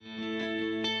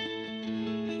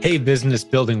Hey, business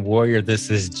building warrior, this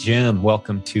is Jim.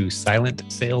 Welcome to Silent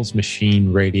Sales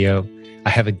Machine Radio. I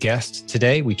have a guest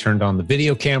today. We turned on the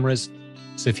video cameras.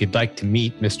 So if you'd like to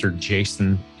meet Mr.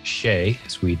 Jason Shea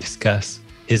as we discuss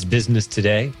his business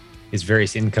today, his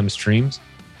various income streams,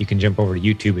 you can jump over to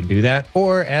YouTube and do that.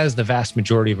 Or as the vast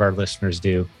majority of our listeners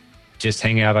do, just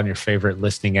hang out on your favorite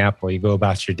listening app while you go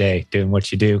about your day doing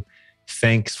what you do.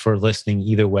 Thanks for listening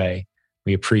either way.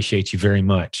 We appreciate you very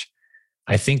much.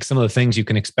 I think some of the things you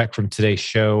can expect from today's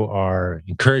show are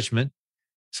encouragement,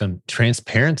 some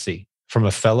transparency from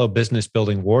a fellow business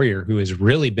building warrior who has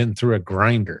really been through a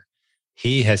grinder.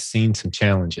 He has seen some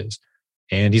challenges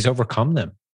and he's overcome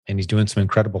them and he's doing some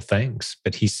incredible things,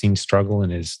 but he's seen struggle in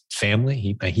his family.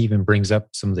 He even brings up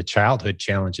some of the childhood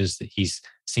challenges that he's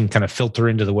seen kind of filter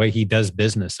into the way he does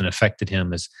business and affected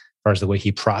him as far as the way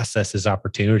he processes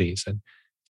opportunities and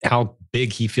how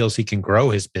big he feels he can grow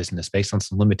his business based on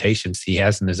some limitations he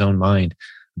has in his own mind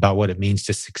about what it means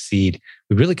to succeed.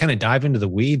 We really kind of dive into the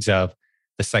weeds of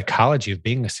the psychology of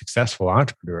being a successful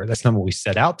entrepreneur. That's not what we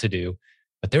set out to do,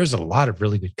 but there's a lot of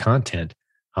really good content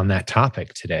on that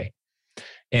topic today.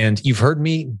 And you've heard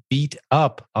me beat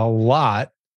up a lot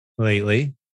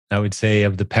lately. I would say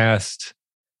of the past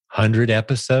 100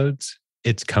 episodes,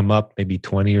 it's come up maybe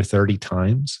 20 or 30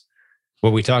 times.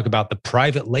 Where we talk about the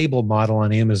private label model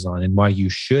on Amazon and why you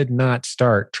should not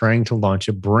start trying to launch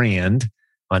a brand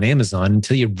on Amazon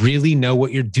until you really know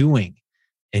what you're doing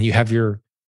and you have your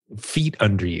feet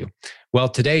under you. Well,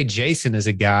 today, Jason is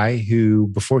a guy who,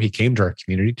 before he came to our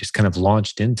community, just kind of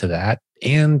launched into that.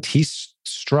 And he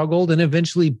struggled and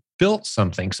eventually built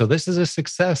something. So this is a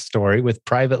success story with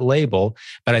private label,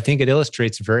 but I think it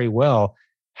illustrates very well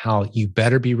how you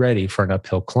better be ready for an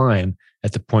uphill climb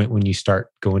at the point when you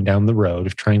start going down the road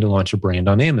of trying to launch a brand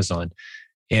on Amazon.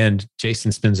 And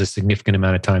Jason spends a significant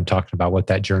amount of time talking about what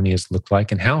that journey has looked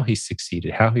like and how he's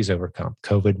succeeded, how he's overcome.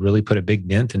 COVID really put a big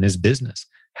dent in his business,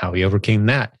 how he overcame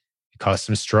that. It caused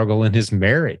some struggle in his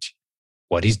marriage,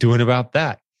 what he's doing about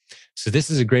that. So this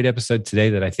is a great episode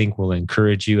today that I think will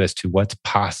encourage you as to what's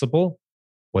possible,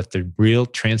 what the real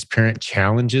transparent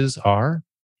challenges are.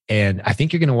 And I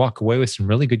think you're going to walk away with some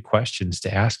really good questions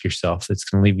to ask yourself that's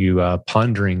going to leave you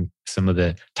pondering some of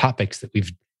the topics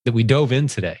that we dove in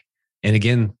today. And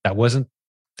again, that wasn't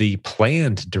the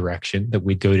planned direction that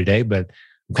we'd go today, but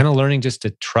I'm kind of learning just to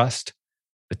trust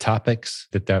the topics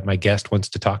that my guest wants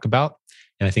to talk about.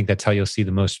 And I think that's how you'll see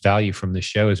the most value from the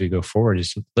show as we go forward,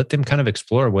 is let them kind of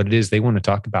explore what it is they want to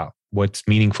talk about, what's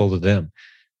meaningful to them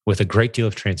with a great deal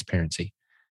of transparency.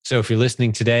 So if you're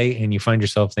listening today and you find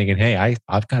yourself thinking, hey,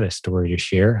 I've got a story to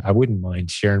share, I wouldn't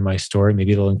mind sharing my story.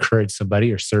 Maybe it'll encourage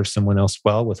somebody or serve someone else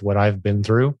well with what I've been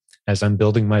through as I'm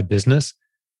building my business.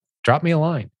 Drop me a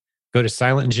line. Go to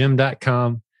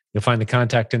silentjim.com. You'll find the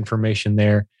contact information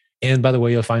there. And by the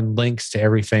way, you'll find links to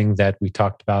everything that we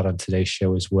talked about on today's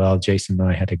show as well. Jason and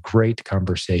I had a great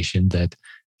conversation that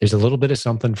there's a little bit of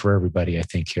something for everybody, I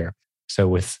think, here. So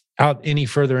without any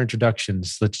further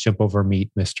introductions, let's jump over and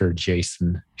meet Mr.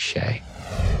 Jason Shea.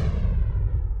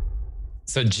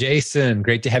 So Jason,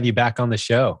 great to have you back on the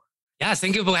show. Yeah,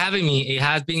 thank you for having me. It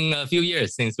has been a few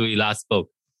years since we last spoke.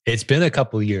 It's been a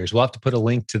couple of years. We'll have to put a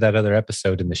link to that other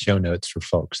episode in the show notes for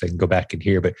folks. They can go back and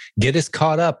hear, but get us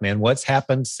caught up, man. What's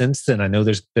happened since then? I know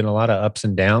there's been a lot of ups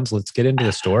and downs. Let's get into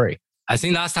the story. I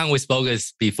think last time we spoke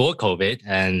is before COVID.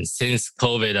 And since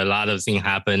COVID, a lot of things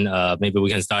happened. Maybe we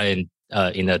can start in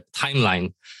a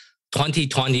timeline.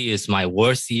 2020 is my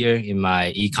worst year in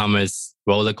my e-commerce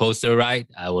roller coaster ride.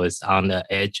 I was on the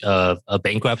edge of a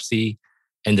bankruptcy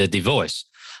and a divorce.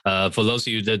 For those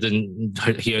of you that didn't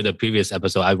hear the previous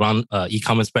episode, I run an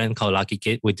e-commerce brand called Lucky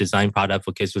Kid. We design products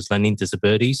for kids with learning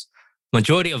disabilities.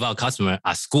 Majority of our customers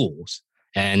are schools.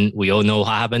 And we all know what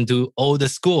happened to all the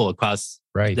school across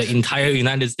the entire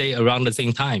United States around the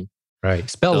same time. Right.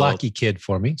 Spell Lucky Kid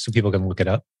for me so people can look it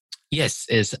up. Yes,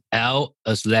 it's L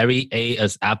as Larry, A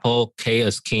as Apple, K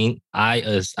as King, I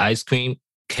as ice cream,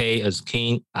 K as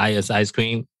King, I as ice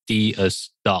cream, D as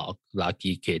dog,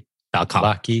 luckykid.com.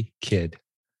 Lucky Kid.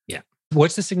 Yeah.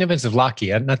 What's the significance of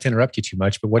Lucky? Not to interrupt you too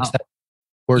much, but what's that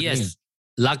word mean?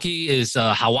 Lucky is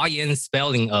a Hawaiian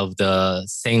spelling of the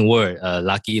same word.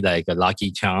 Lucky, like a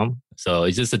lucky charm. So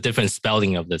it's just a different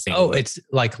spelling of the same word. It's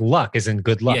like luck, as in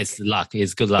good luck. Yes, luck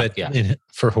is good luck. But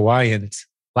for Hawaiian, it's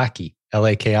Laki,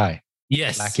 L-A-K-I.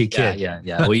 Yes. Lucky Kid.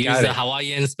 Yeah. We use the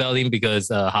Hawaiian spelling because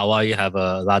Hawaii have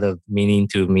a lot of meaning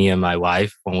to me and my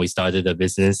wife when we started the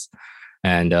business.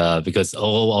 And because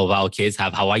all of our kids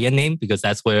have Hawaiian name, because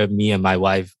that's where me and my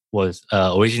wife was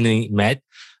originally met.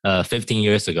 15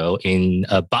 years ago in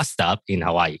a bus stop in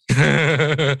Hawaii.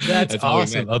 That's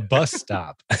awesome. A bus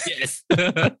stop. Yes.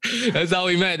 That's how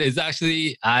we met. It's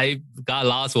actually, I got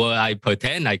lost, or I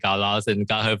pretend I got lost and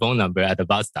got her phone number at the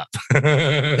bus stop.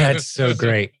 That's so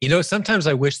great. Sometimes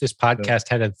I wish this podcast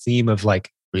had a theme of like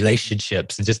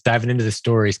relationships and just diving into the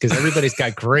stories, because everybody's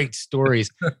got great stories.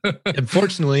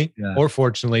 Unfortunately, or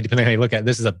fortunately, depending on how you look at it,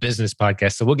 this is a business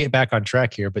podcast. So we'll get back on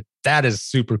track here, but that is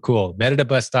super cool. Met at a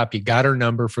bus stop. You got her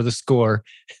number for the score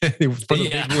for the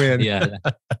big win. Yeah.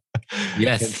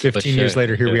 Yes. And 15 years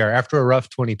later, here we are after a rough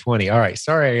 2020. All right.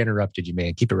 Sorry I interrupted you,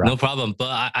 man. Keep it right. No problem.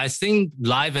 But I think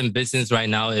life and business right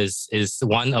now is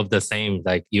one of the same,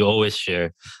 like you always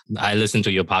share. I listen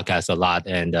to your podcast a lot.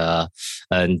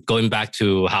 And going back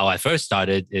to how I first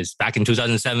started is back in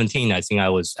 2017. I think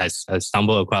I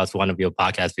stumbled across one of your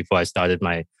podcasts before I started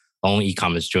my own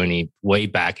e-commerce journey way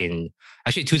back in,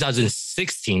 actually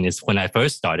 2016 is when I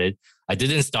first started. I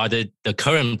didn't start the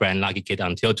current brand Lucky Kid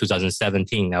until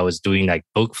 2017. I was doing like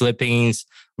book flippings,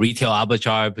 retail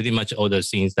arbitrage, pretty much all those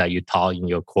things that you taught in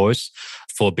your course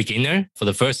for beginner for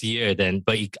the first year.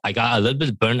 But I got a little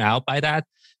bit burnt out by that,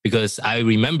 because I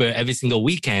remember every single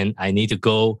weekend I need to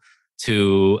go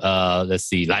to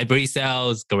library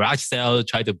sales, garage sales,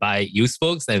 try to buy used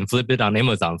books and flip it on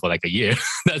Amazon for like a year.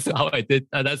 That's how I did.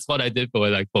 That's what I did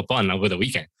for fun over the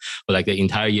weekend. For like the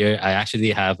entire year, I actually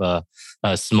have a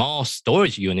small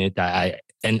storage unit that I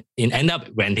end up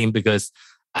renting, because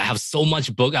I have so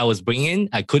much book I was bringing.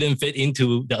 I couldn't fit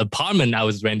into the apartment I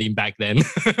was renting back then.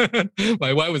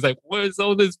 My wife was like, "Where's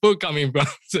all this book coming from?"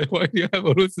 So why do you have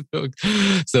all this book?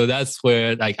 So that's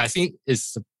where I think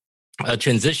it's a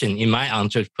transition in my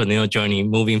entrepreneurial journey,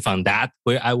 moving from that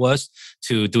where I was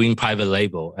to doing private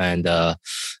label. And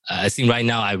I think right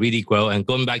now I really grow. And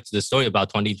going back to the story about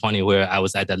 2020, where I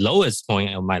was at the lowest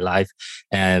point of my life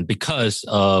and because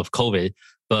of COVID,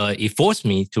 but it forced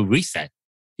me to reset.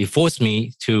 It forced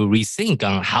me to rethink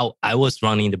on how I was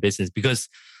running the business, because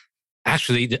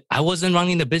actually I wasn't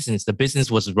running the business. The business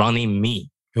was running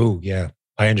me. Oh, yeah.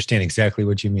 I understand exactly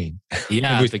what you mean.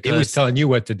 Yeah, it was telling you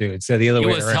what to do instead of the other way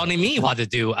around. It was telling me what to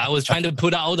do. I was trying to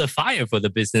put out the fire for the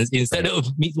business. Instead of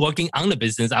me working on the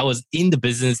business, I was in the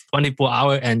business 24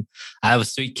 hours, and I have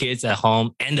 3 kids at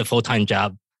home and a full-time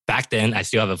job. Back then, I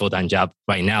still have a full-time job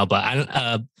right now.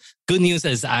 But good news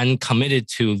is I'm committed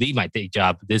to leave my day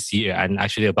job this year. I'm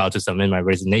actually about to submit my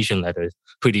resignation letter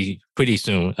pretty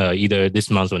soon, either this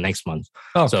month or next month.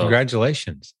 Oh, so,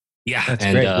 congratulations. Yeah. That's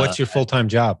great. What's your full-time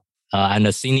job? I'm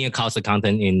a senior cost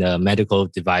accountant in the medical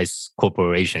device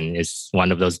corporation. It's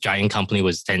one of those giant companies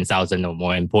with 10,000 or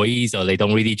more employees, so they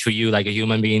don't really treat you like a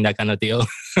human being, that kind of deal.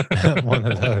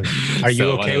 One of those. Are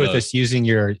you okay with us using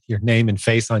your name and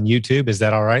face on YouTube? Is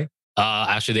that all right?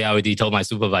 Actually, I already told my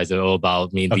supervisor all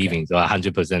about me leaving, so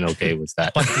 100% okay with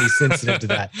that. I'm pretty sensitive to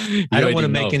that. I don't want to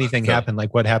make anything happen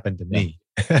like what happened to me.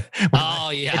 Oh,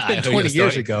 yeah. It's been 20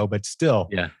 years ago, but still,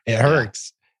 it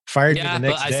hurts. Fired me the next day.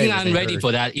 But I think I'm ready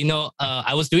for that.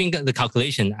 I was doing the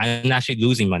calculation. I'm actually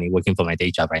losing money working for my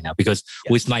day job right now, because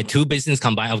with my 2 business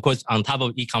combined, of course, on top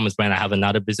of e-commerce brand, I have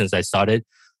another business I started.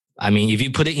 I mean, if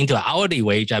you put it into an hourly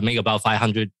wage, I make about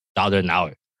 $500 an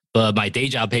hour. But my day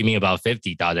job paid me about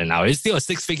 $50 an hour. It's still a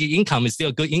 6-figure income. It's still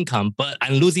a good income, but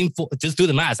I'm losing, just do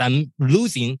the math. I'm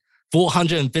losing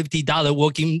 $450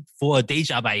 working for a day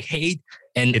job I hate.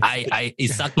 And it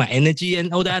sucked my energy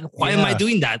and all that. Why am I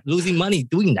doing that? Losing money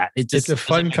doing that. It's a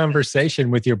fun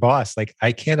conversation with your boss. Like,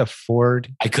 I couldn't afford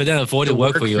to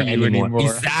work for you anymore.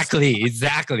 Exactly.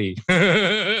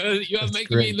 You are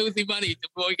making me losing money to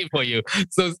working for you.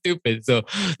 So stupid. So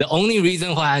the only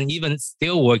reason why I'm even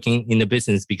still working in the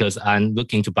business, because I'm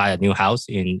looking to buy a new house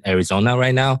in Arizona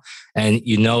right now. And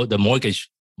the mortgage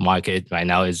market right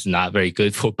now is not very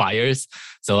good for buyers.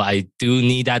 So I do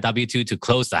need that W-2 to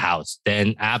close the house.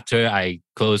 Then after I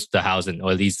close the house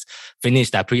or at least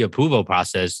finish that pre-approval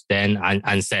process, then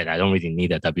I'm set. I don't really need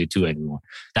that W-2 anymore.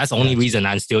 That's the only reason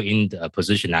I'm still in the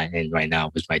position I'm in right now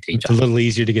with my day job. It's a little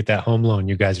easier to get that home loan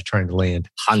you guys are trying to land.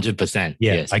 100%.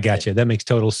 Yeah, yes. I got you. That makes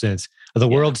total sense. The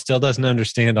world still doesn't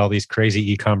understand all these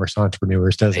crazy e-commerce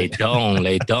entrepreneurs, does it?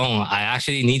 They don't. I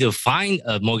actually need to find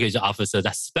a mortgage officer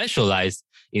that specializes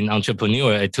in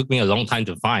entrepreneur. It took me a long time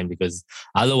to find, because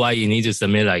otherwise you need to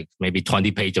submit like maybe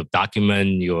 20 pages of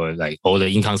document, your like all the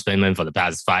income statement for the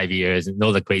past 5 years, and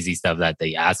all the crazy stuff that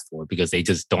they ask for, because they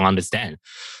just don't understand.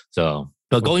 So,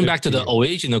 but going back to the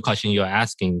original question you're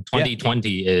asking,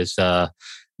 2020 is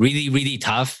really, really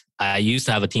tough. I used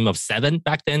to have a team of 7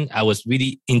 back then. I was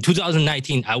really, in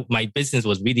 2019, my business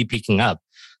was really picking up.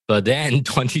 But then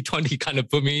 2020 kind of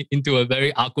put me into a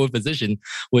very awkward position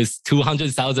with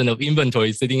 200,000 of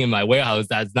inventory sitting in my warehouse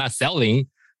that's not selling.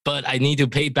 but I need to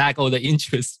pay back all the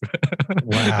interest.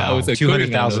 Wow.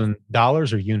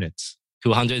 $200,000 or units?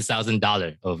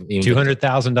 $200,000 of inventory.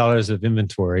 $200,000 of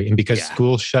inventory. And because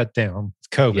school shut down, it's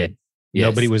COVID,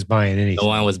 nobody was buying anything. No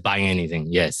one was buying anything.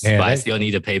 Yes. But I still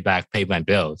need to pay my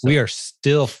bills. So. We are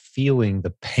still feeling the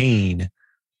pain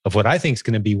of what I think is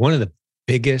going to be one of the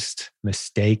biggest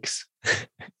mistakes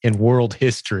in world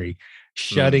history,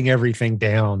 shutting everything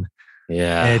down.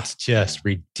 Yeah. It's just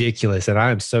ridiculous. And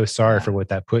I'm so sorry for what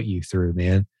that put you through,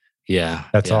 man. Yeah.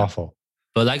 That's awful.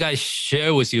 But like I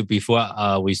shared with you before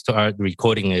we start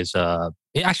recording is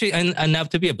it actually ended up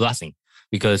to be a blessing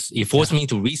because it forced me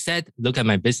to reset, look at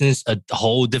my business a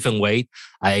whole different way.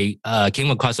 I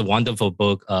came across a wonderful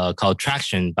book called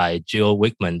Traction by Jill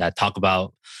Wickman that talk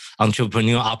about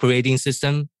entrepreneurial operating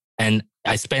system. And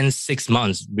I spent 6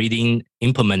 months reading,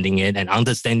 implementing it and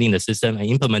understanding the system and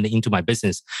implementing it into my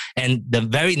business. And the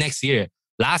very next year,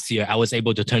 last year, I was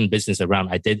able to turn business around.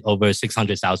 I did over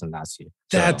 600,000 last year.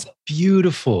 That's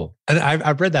beautiful. And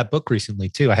I've read that book recently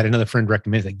too. I had another friend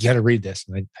recommend it. You got to read this.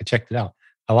 And I checked it out.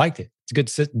 I liked it.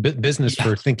 It's a good business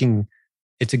for thinking.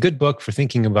 It's a good book for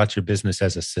thinking about your business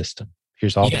as a system.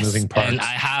 Here's all the moving parts. And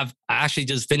I actually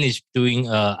just finished doing,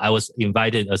 I was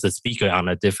invited as a speaker on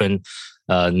a different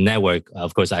network.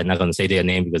 Of course, I'm not going to say their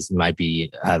name because it might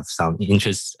have some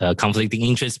conflicting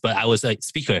interests, but I was a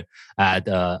speaker at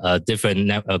a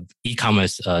different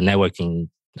e-commerce networking,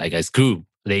 I guess, group.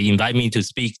 They invite me to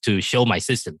speak to show my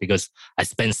system because I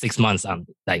spent 6 months on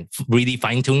like really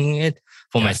fine tuning it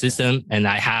for my system. And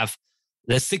I have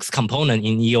the 6 components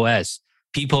in EOS: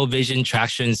 people, vision,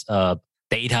 tractions,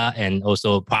 data, and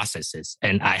also processes.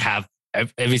 And I have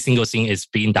every single thing is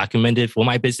being documented for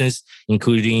my business,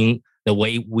 including the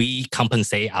way we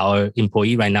compensate our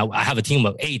employee right now. I have a team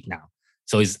of 8 now.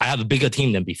 So I have a bigger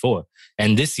team than before.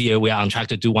 And this year we are on track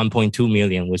to do 1.2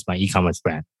 million with my e-commerce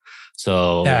brand.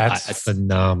 So that's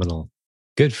phenomenal.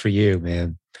 Good for you,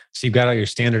 man. So you've got all your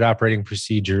standard operating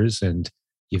procedures and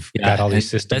you've got all these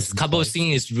systems. This couple of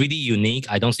things is really unique.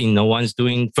 I don't think no one's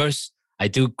doing. First, I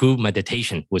do group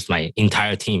meditation with my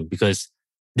entire team because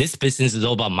this business is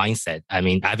all about mindset. I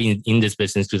mean, I've been in this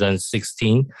business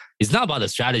 2016. It's not about the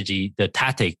strategy, the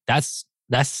tactic. That's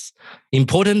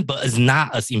important, but it's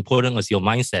not as important as your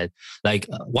mindset. Like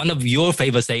one of your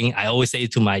favorite saying I always say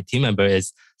to my team member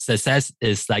is success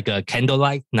is like a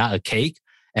candlelight, not a cake.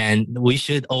 And we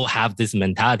should all have this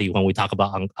mentality when we talk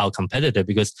about our competitor,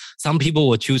 because some people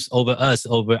will choose over us,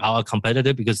 over our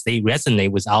competitor, because they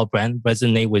resonate with our brand,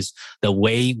 resonate with the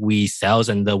way we sell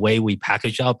and the way we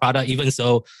package our product. Even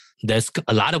so, there's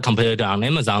a lot of competitor on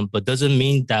Amazon, but doesn't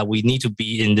mean that we need to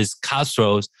be in this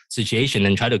cutthroat situation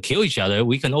and try to kill each other.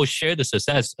 We can all share the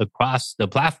success across the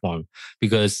platform,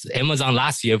 because Amazon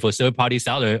last year for third-party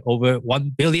seller over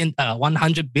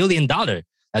 $100 billion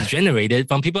that's generated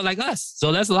from people like us.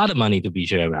 So that's a lot of money to be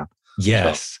shared around.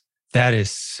 Yes, that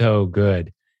is so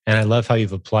good. And I love how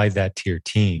you've applied that to your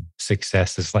team.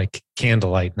 Success is like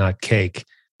candlelight, not cake.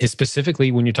 It's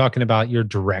specifically when you're talking about your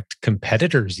direct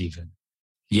competitors even.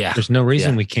 Yeah. There's no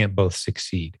reason we can't both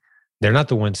succeed. They're not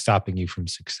the ones stopping you from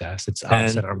success. It's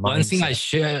us and our mindset. One thing I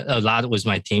share a lot with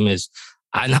my team is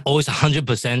I'm always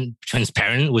 100%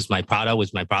 transparent with my product,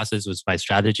 with my process, with my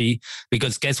strategy.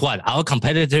 Because guess what? Our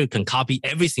competitor can copy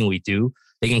everything we do.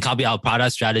 They can copy our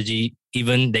product strategy.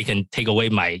 Even they can take away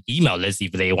my email list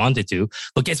if they wanted to.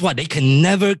 But guess what? They can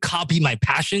never copy my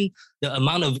passion, the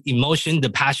amount of emotion, the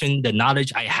passion, the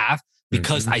knowledge I have.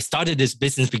 Because I started this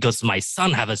business because my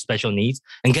son have a special needs.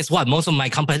 And guess what? Most of my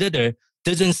competitor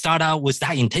doesn't start out with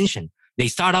that intention. They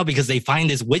start out because they find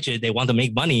this widget, they want to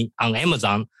make money on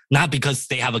Amazon, not because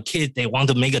they have a kid, they want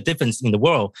to make a difference in the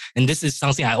world. And this is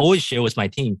something I always share with my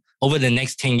team. Over the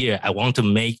next 10 years, I want to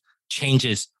make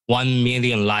changes, 1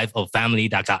 million lives of family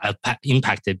that got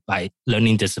impacted by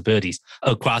learning disabilities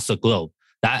across the globe.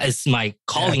 That is my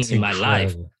calling in my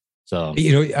life. So,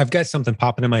 I've got something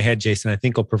popping in my head, Jason. I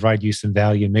think will provide you some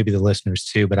value and maybe the listeners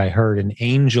too. But I heard an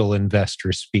angel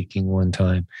investor speaking one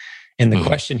time. And the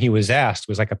question he was asked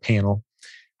was like a panel.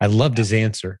 I loved his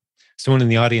answer. Someone in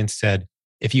the audience said,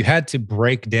 if you had to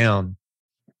break down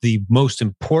the most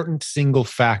important single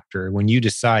factor when you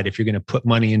decide if you're going to put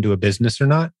money into a business or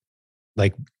not,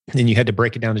 like, then you had to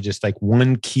break it down to just like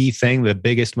one key thing, the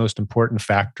biggest, most important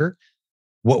factor,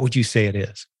 what would you say it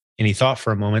is? And he thought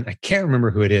for a moment. I can't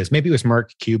remember who it is. Maybe it was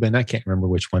Mark Cuban. I can't remember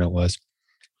which one it was.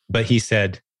 But he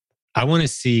said, I want to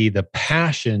see the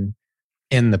passion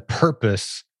and the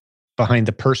purpose behind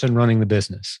the person running the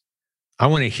business. I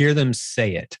want to hear them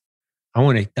say it. I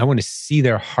want to see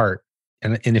their heart.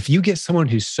 And if you get someone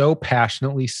who's so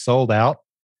passionately sold out,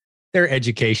 their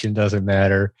education doesn't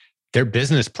matter. Their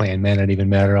business plan may not even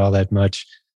matter all that much.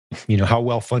 how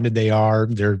well funded they are,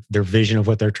 their vision of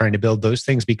what they're trying to build, those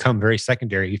things become very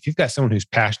secondary. If you've got someone who's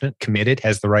passionate, committed,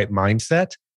 has the right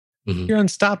mindset, you're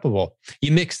unstoppable.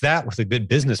 You mix that with a good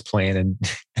business plan, and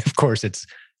of course, it's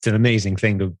an amazing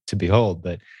thing to behold.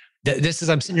 But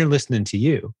I'm sitting here listening to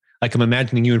you, like I'm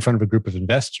imagining you in front of a group of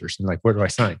investors, and like, where do I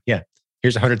sign? Yeah,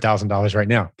 here's $100,000 right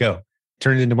now. Go.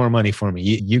 Turn it into more money for me.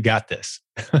 You got this.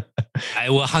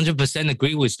 I will 100%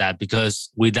 agree with that,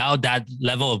 because without that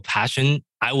level of passion,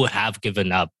 I would have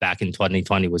given up back in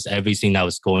 2020 with everything that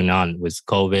was going on with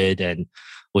COVID and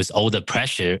with all the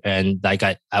pressure. And like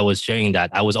I was sharing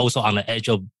that, I was also on the edge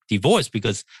of divorce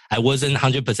because I wasn't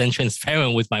 100%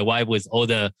 transparent with my wife with all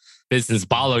the business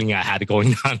borrowing I had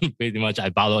going on. Pretty much I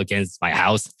borrowed against my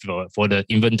house for the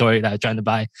inventory that I was trying to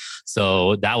buy.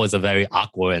 So that was a very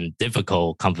awkward and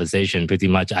difficult conversation. Pretty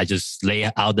much I just lay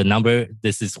out the number.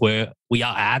 This is where we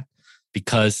are at,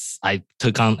 because I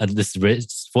took on this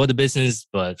risk for the business,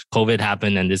 but COVID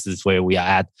happened and this is where we are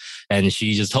at. And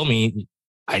she just told me,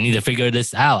 I need to figure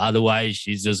this out. Otherwise,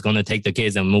 she's just going to take the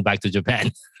kids and move back to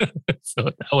Japan. So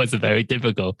that was a very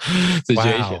difficult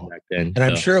situation back then. And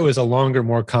I'm sure it was a longer,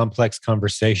 more complex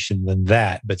conversation than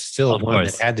that, but still one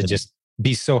that had to just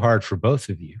be so hard for both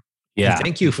of you. Yeah. And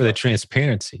thank you for the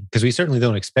transparency, because we certainly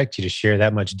don't expect you to share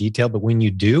that much detail. But when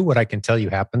you do, what I can tell you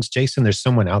happens, Jason, there's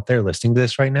someone out there listening to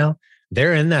this right now.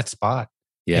 They're in that spot.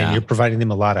 Yeah. And you're providing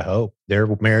them a lot of hope. Their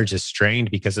marriage is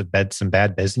strained because of some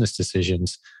bad business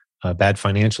decisions. Bad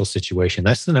financial situation.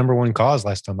 That's the number one cause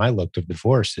last time I looked of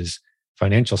divorce is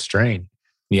financial strain.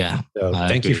 Yeah. So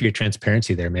thank you for your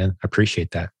transparency there, man. I appreciate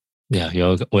that. Yeah,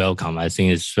 you're welcome. I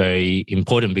think it's very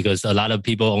important because a lot of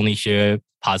people only share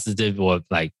positive or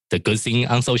like the good thing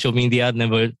on social media,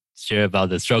 never share about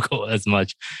the struggle as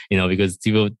much, because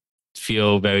people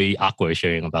feel very awkward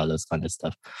sharing about this kind of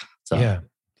stuff. So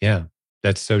yeah,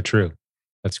 that's so true.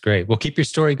 That's great. Well, keep your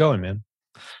story going, man.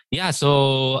 Yeah,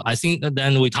 so I think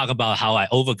then we talk about how I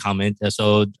overcome it.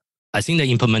 So I think the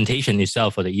implementation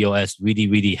itself for the EOS really,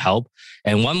 really helped.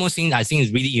 And one more thing I think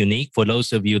is really unique for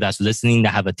those of you that's listening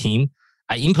that have a team.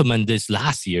 I implemented this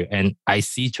last year and I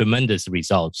see tremendous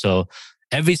results. So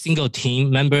every single team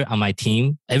member on my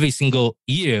team, every single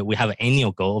year, we have an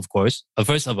annual goal, of course.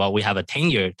 First of all, we have a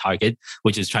 10-year target,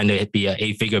 which is trying to be an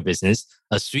 8-figure business.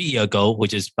 A 3-year goal,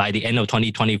 which is by the end of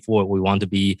 2024, we want to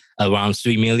be around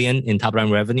 3 million in top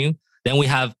line revenue. Then we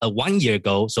have a 1-year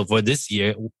goal. So for this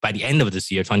year, by the end of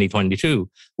this year, 2022,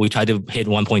 we try to hit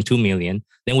 1.2 million.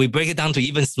 Then we break it down to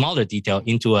even smaller detail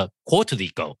into a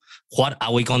quarterly goal. What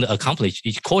are we going to accomplish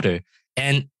each quarter?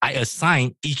 And I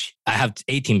assign I have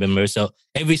 8 team members. So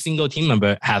every single team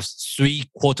member has 3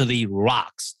 quarterly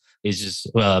rocks. It's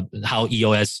just how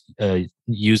EOS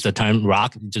use the term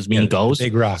rock. It just means goals.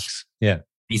 Big rocks. Yeah.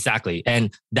 Exactly.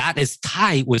 And that is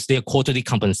tied with their quarterly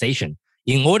compensation.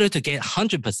 In order to get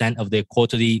 100% of their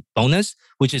quarterly bonus,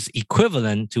 which is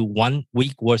equivalent to 1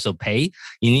 week worth of pay,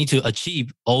 you need to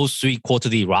achieve all 3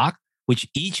 quarterly rock, which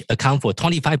each account for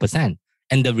 25%.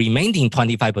 And the remaining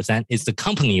 25% is the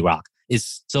company rock.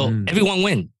 Everyone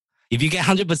win. If you get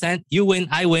 100%, you win,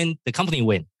 I win, the company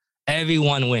win.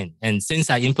 Everyone win. And since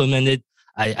I implemented,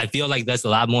 I feel like there's a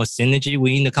lot more synergy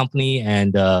within the company,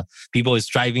 and people are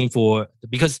striving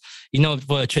because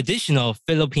for a traditional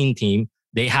Philippine team,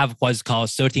 they have what's called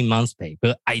 13 months pay.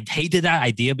 But I hated that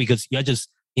idea because you're just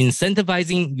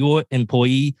incentivizing your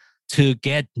employee to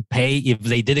get pay if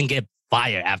they didn't get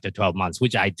fired after 12 months,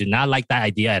 which I do not like that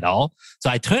idea at all. So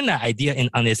I turned that idea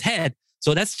on its head.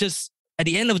 So that's just at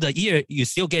the end of the year, you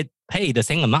still get paid the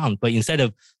same amount, but instead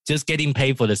of just getting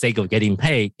paid for the sake of getting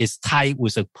paid, it's tied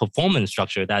with a performance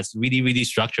structure that's really, really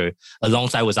structured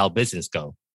alongside with our business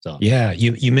goal. So yeah,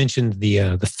 you mentioned the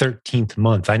 13th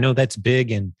month. I know that's big,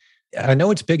 and I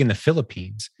know it's big in the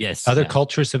Philippines. Yes. Other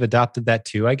cultures have adopted that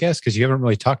too, I guess, because you haven't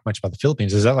really talked much about the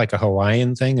Philippines. Is that like a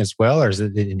Hawaiian thing as well, or is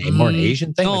it more an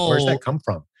Asian thing? No. Like, where's that come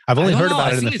from? I've only heard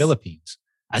about it in the Philippines.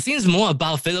 I think it's more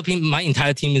about Philippines. My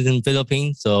entire team is in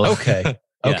Philippines. So okay.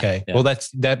 Okay. Yeah. Well,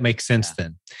 that makes sense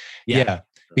then. Yeah.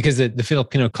 Because the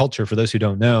Filipino culture, for those who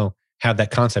don't know, have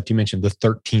that concept. You mentioned the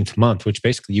 13th month, which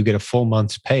basically you get a full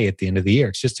month's pay at the end of the year.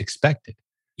 It's just expected.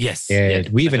 Yes. And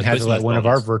we even had to let one of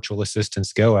our virtual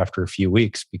assistants go after a few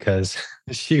weeks because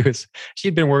she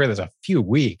had been working with us a few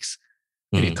weeks,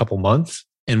 maybe a couple months.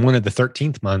 And one of the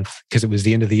 13th month, because it was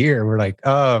the end of the year, we're like,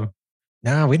 no,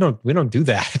 we don't do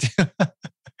that.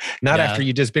 Not after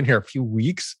you just been here a few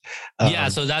weeks.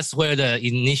 So that's where the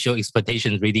initial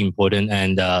expectation is really important.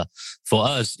 And for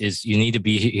us, is you need to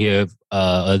be here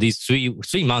at least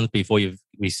three months before you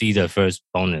receive the first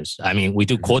bonus. I mean, we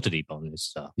do quarterly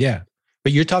bonus. So. Yeah.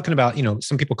 But you're talking about,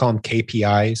 some people call them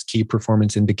KPIs, key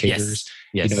performance indicators.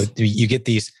 Yes. You get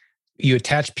these you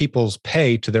attach people's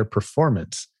pay to their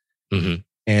performance. Mm-hmm.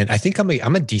 And I think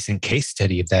I'm a decent case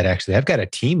study of that, actually. I've got a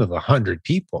team of 100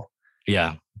 people.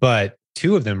 Yeah. But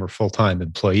 2 of them are full-time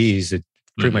employees that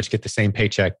pretty much get the same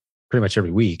paycheck pretty much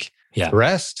every week. Yeah. The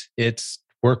rest, it's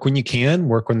work when you can,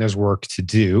 work when there's work to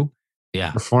do.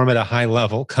 Yeah. Perform at a high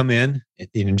level, come in and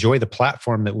enjoy the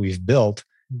platform that we've built,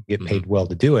 get paid well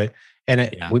to do it.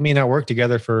 And we may not work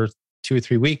together for 2 or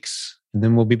 3 weeks, and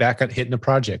then we'll be back at hitting a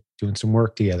project, doing some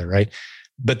work together, right?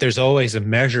 But there's always a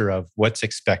measure of what's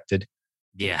expected.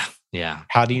 Yeah. Yeah.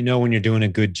 How do you know when you're doing a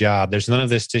good job? There's none of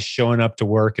this just showing up to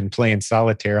work and playing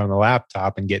solitaire on the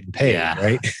laptop and getting paid,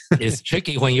 right? It's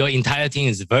tricky when your entire team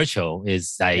is virtual.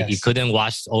 It's like you couldn't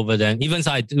watch over them. Even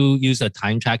so, I do use a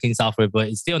time tracking software, but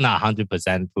it's still not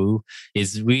 100% proof.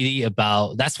 It's really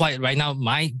about, that's why right now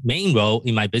my main role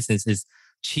in my business is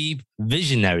Chief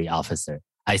Visionary Officer.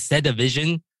 I set the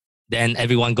vision, then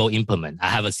everyone go implement. I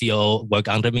have a COO work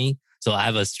under me. So I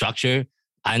have a structure.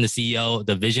 I'm the CEO,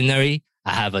 the visionary.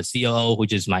 I have a COO,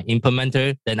 which is my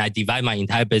implementer. Then I divide my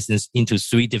entire business into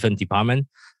 3 different departments: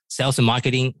 sales and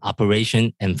marketing,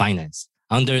 operation, and finance.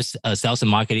 Under sales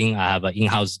and marketing, I have an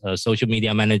in-house social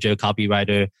media manager,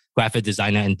 copywriter, graphic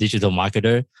designer, and digital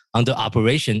marketer. Under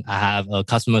operation, I have a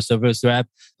customer service rep,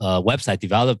 a website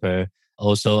developer,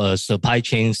 also a supply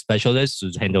chain specialist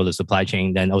to handle the supply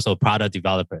chain, then also a product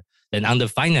developer. Then under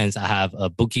finance, I have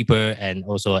a bookkeeper and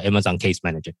also an Amazon case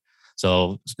manager.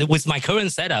 So with my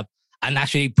current setup, I'm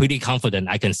actually pretty confident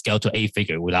I can scale to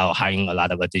 8-figure without hiring a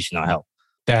lot of additional help.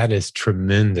 That is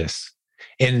tremendous.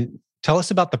 And tell us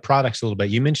about the products a little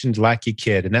bit. You mentioned Lackey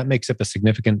Kid, and that makes up a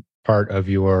significant part of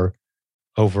your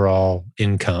overall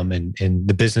income and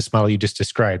the business model you just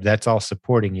described. That's all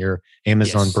supporting your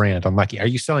Amazon brand on Lackey. Are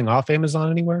you selling off Amazon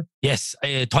anywhere? Yes.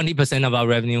 20% of our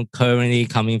revenue currently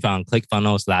coming from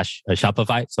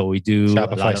ClickFunnels/Shopify. So we do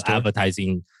Shopify a lot of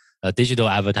advertising, digital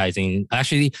advertising.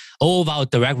 Actually, all of our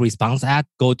direct response ad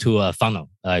go to a funnel,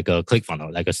 like a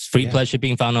ClickFunnels, like a free plus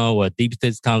shipping funnel or a deep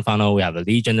discount funnel. We have a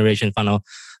lead generation funnel.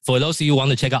 For those of you who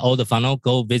want to check out all the funnel,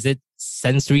 go visit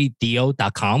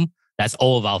sensorydeal.com. That's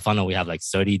all of our funnel. We have like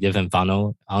 30 different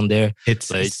funnel on there. It's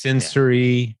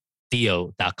sensorydeal.com.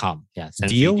 Yeah.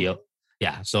 Deal?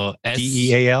 Yeah. So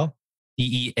DEAL?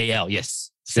 DEAL,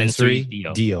 yes. Sensory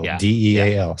Deal. Yeah.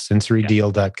 DEAL.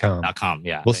 Sensorydeal.com.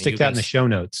 Yeah. We'll stick that in the show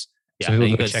notes. So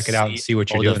people can check it out and see what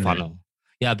you're doing there.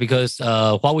 Yeah, because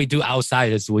what we do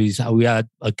outside is we are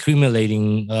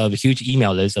accumulating a huge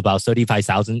email list, about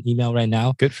 35,000 email right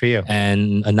now. Good for you.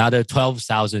 And another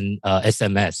 12,000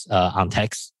 SMS on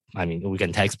text. I mean, we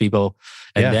can text people.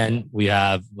 And then we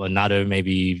have another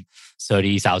maybe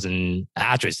 30,000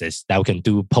 addresses that we can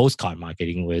do postcard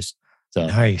marketing with. So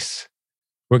nice.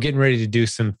 We're getting ready to do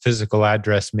some physical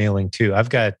address mailing too. I've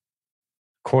got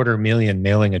 250,000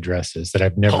 mailing addresses that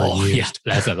I've never used.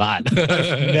 Yeah, that's a lot.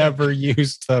 I've never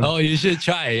used them. Oh, you should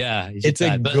try. Yeah. It's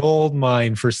a gold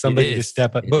mine for somebody to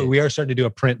step up. But we are starting to do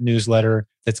a print newsletter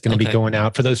that's going to be going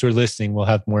out. For those who are listening, we'll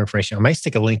have more information. I might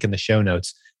stick a link in the show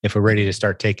notes if we're ready to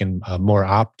start taking more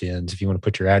opt-ins, if you want to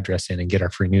put your address in and get our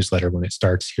free newsletter when it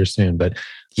starts here soon. But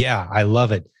yeah, I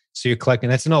love it. So you're collecting,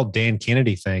 that's an old Dan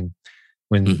Kennedy thing.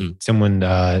 When someone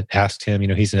asked him,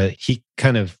 he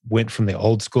kind of went from the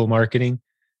old school marketing,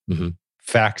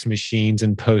 fax machines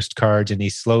and postcards, and he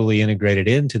slowly integrated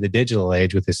into the digital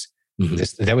age with this.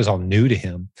 That was all new to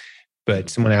him.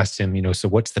 But someone asked him, so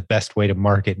what's the best way to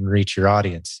market and reach your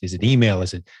audience? Is it email?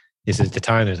 Is it at the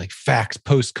time there's like fax,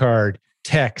 postcard,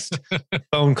 text,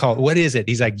 phone call? What is it?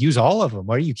 He's like, use all of them.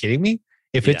 Are you kidding me?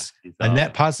 If it's a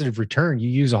net positive return, you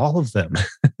use all of them.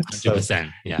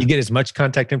 100%. Yeah. You get as much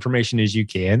contact information as you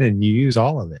can and you use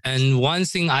all of it. And one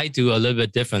thing I do a little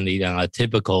bit differently than a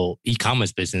typical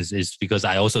e-commerce business is because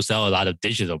I also sell a lot of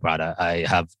digital product. I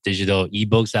have digital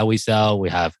ebooks that we sell. We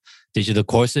have digital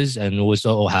courses, and we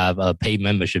also have paid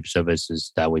membership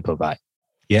services that we provide.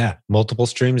 Yeah. Multiple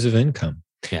streams of income.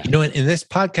 Yeah. And this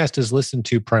podcast is listened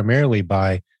to primarily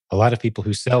by a lot of people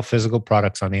who sell physical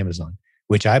products on Amazon,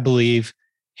 which I believe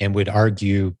and would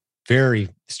argue very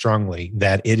strongly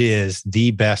that it is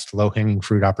the best low-hanging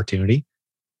fruit opportunity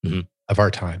of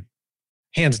our time.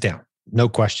 Hands down. No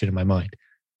question in my mind.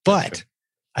 But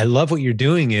I love what you're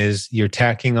doing is you're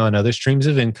tacking on other streams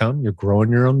of income. You're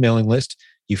growing your own mailing list.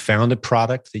 You found a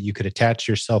product that you could attach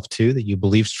yourself to that you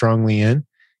believe strongly in.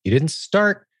 You didn't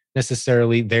start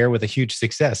necessarily there with a huge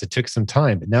success. It took some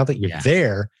time. But now that you're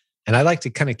there, and I like to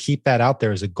kind of keep that out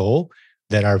there as a goal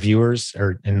that our viewers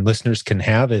and listeners can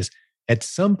have, is at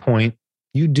some point,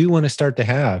 you do want to start to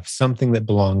have something that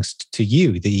belongs to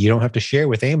you, that you don't have to share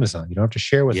with Amazon. You don't have to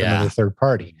share with another third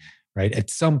party, right? At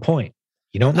some point.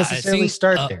 You don't necessarily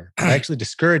start there. I actually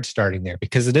discourage starting there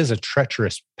because it is a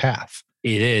treacherous path.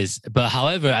 It is. But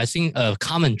however, I think a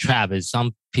common trap is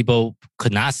some people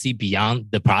could not see beyond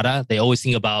the product. They always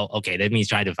think about, okay, let me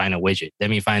try to find a widget. Let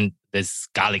me find this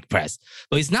garlic press.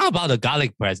 But it's not about the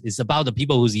garlic press. It's about the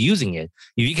people who's using it.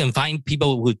 If you can find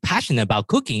people who are passionate about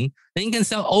cooking, then you can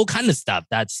sell all kinds of stuff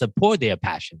that support their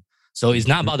passion. So it's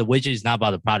not about the widget. It's not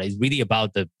about the product. It's really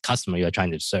about the customer you're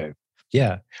trying to serve.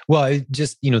 Yeah. Well, it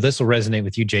just, this will resonate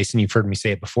with you, Jason. You've heard me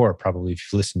say it before, probably if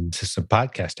you've listened to some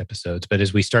podcast episodes. But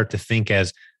as we start to think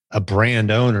as a brand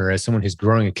owner, as someone who's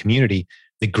growing a community,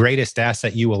 the greatest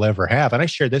asset you will ever have. And I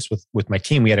shared this with my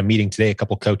team. We had a meeting today, a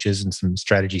couple coaches and some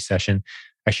strategy session.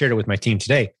 I shared it with my team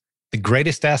today. The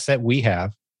greatest asset we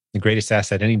have, the greatest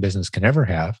asset any business can ever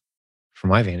have,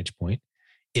 from my vantage point,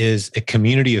 is a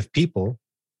community of people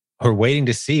who are waiting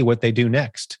to see what they do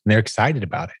next. And they're excited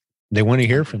about it. They want to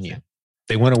hear from you.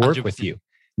 They want to work 100%. With you.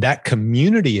 That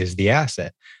community is the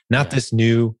asset, not this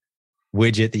new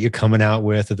widget that you're coming out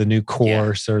with or the new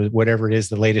course or whatever it is,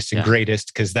 the latest and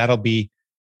greatest, because that'll be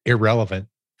irrelevant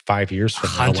 5 years from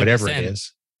now, whatever it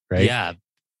is, right? Yeah.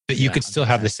 But you could still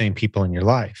have the same people in your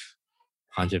life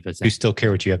 100%. who still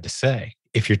care what you have to say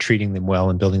if you're treating them well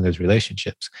and building those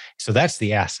relationships. So that's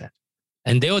the asset.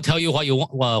 And they will tell you what you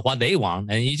want, what they want,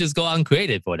 and you just go out and create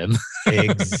it for them.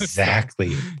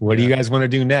 Exactly. What do you guys want to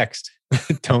do next?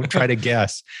 Don't try to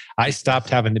guess. I stopped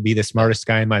having to be the smartest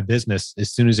guy in my business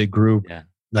as soon as it grew,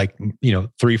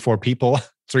 3-4 people,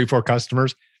 3-4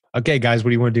 customers. Okay, guys, what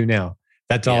do you want to do now?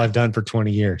 That's all I've done for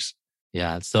 20 years.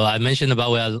 Yeah. So I mentioned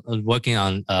about we are working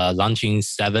on launching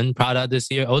 7 products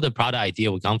this year. All the product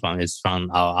idea will come from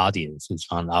our audience. It's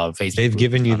from our Facebook. They've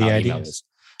given you the ideas. Emails.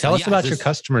 Tell us about your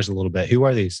customers a little bit. Who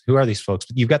are these? Who are these folks?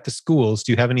 You've got the schools.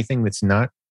 Do you have anything that's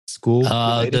not school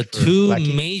related? The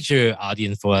two major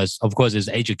audience for us, of course, is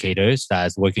educators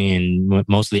that's working in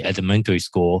mostly elementary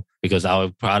school because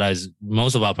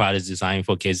most of our product is designed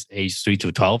for kids age 3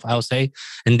 to 12, I would say.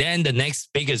 And then the next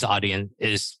biggest audience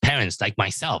is parents like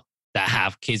myself that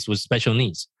have kids with special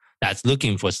needs. That's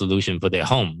looking for a solution for their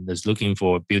home, that's looking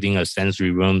for building a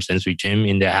sensory room, sensory gym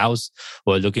in their house,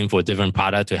 or looking for a different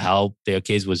product to help their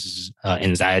kids with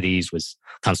anxieties, with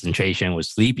concentration, with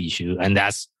sleep issues. And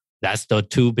that's the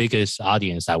two biggest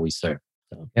audience that we serve.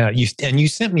 So. Yeah, you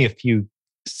sent me a few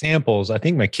samples. I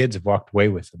think my kids have walked away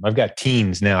with them. I've got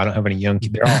teens now. I don't have any young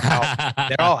kids.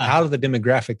 They're all out of the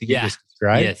demographic that you just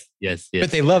described. Yes. But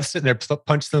they love sitting there,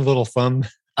 punching the little thumb.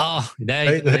 Oh,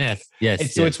 yes.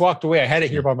 So it's walked away. I had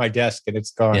it here by my desk and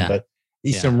it's gone. But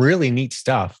some really neat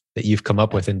stuff that you've come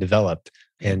up with and developed.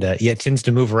 And it tends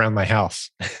to move around my house.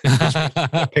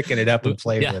 Picking it up and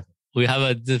playing with it. We have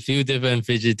a few different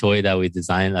fidget toy that we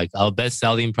designed. Like our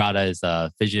best-selling product is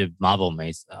a fidget marble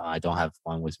maze. I don't have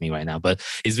one with me right now, but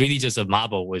it's really just a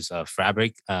marble with a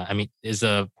fabric. It's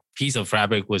a piece of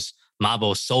fabric with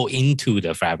marble sewn into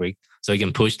the fabric, so you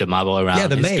can push the marble around. Yeah,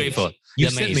 the it's maze. Great for you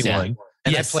sent me one.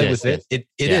 And I play with it. It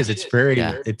is. It's very,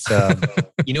 it's,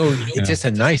 it's just a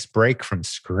nice break from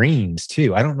screens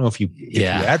too. I don't know if you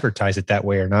advertise it that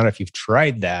way or not, if you've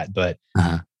tried that, but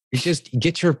you just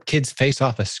get your kid's face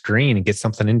off a screen and get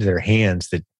something into their hands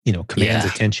that, commands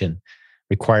attention,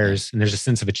 requires, and there's a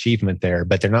sense of achievement there,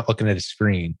 but they're not looking at a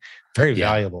screen. Very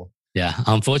valuable. Yeah,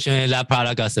 unfortunately, that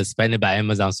product got suspended by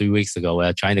Amazon 3 weeks ago.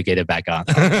 We're trying to get it back on.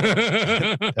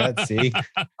 Let's see.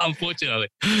 Unfortunately,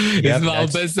 it's our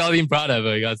best-selling product,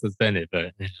 but it got suspended.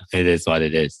 But it is what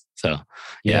it is. So,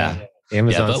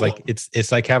 Amazon's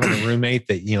it's like having a roommate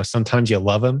that sometimes you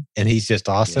love him and he's just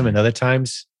awesome, and other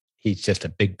times he's just a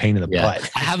big pain in the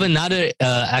butt. I have another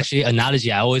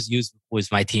analogy I always use with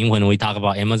my team when we talk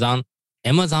about Amazon.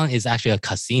 Amazon is actually a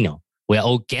casino. We're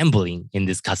all gambling in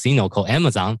this casino called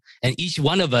Amazon, and each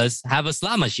one of us have a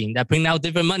slot machine that brings out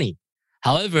different money.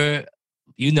 However,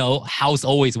 house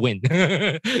always win.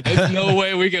 There's no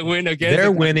way we can win again.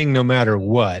 They're winning no matter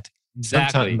what.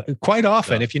 Exactly. Sometimes, quite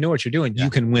often, if you know what you're doing, you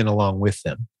can win along with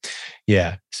them.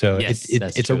 Yeah. So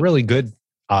it's a really good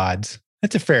odds.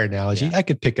 That's a fair analogy. Yeah. I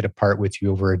could pick it apart with you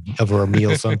over a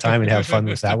meal sometime and have fun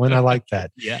with that one. I like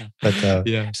that. Yeah. But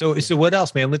So what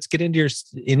else, man? Let's get into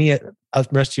any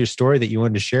rest of your story that you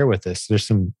wanted to share with us. There's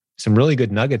some really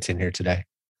good nuggets in here today.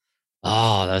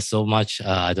 Oh, that's so much.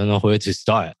 I don't know where to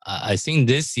start. I think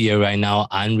this year right now,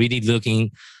 I'm really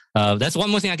looking. That's one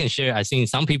more thing I can share. I think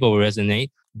some people will resonate.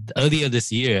 Earlier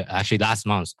this year, actually last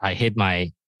month, I hit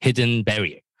my hidden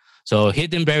barrier. So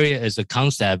hidden barrier is a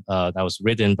concept that was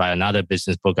written by another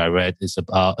business book I read.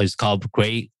 It's called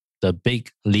The Big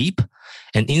Leap.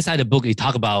 And inside the book, it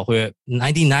talks about where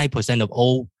 99% of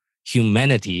all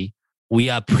humanity, we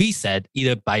are preset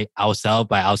either by ourselves,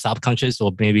 by our subconscious,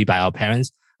 or maybe by our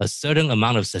parents, a certain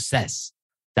amount of success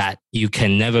that you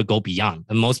can never go beyond.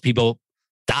 And most people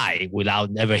die without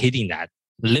ever hitting that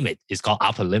limit. It's called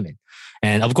upper limit.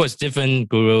 And of course, different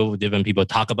guru, different people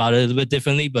talk about it a little bit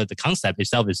differently, but the concept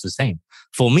itself is the same.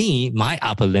 For me, my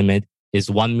upper limit is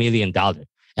 $1 million.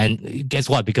 And guess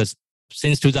what? Because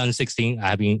since 2016,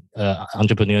 I've been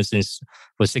entrepreneur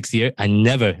for 6 years. I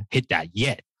never hit that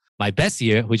yet. My best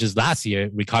year, which is last year,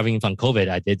 recovering from COVID,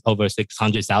 I did over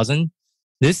 600,000.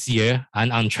 This year,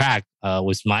 I'm on track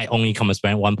with my own e-commerce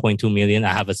brand, 1.2 million.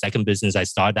 I have a second business I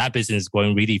started. That business is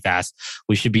growing really fast.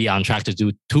 We should be on track to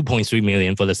do 2.3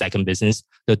 million for the second business.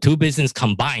 The two businesses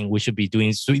combined, we should be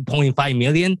doing 3.5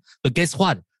 million. But guess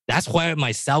what? That's where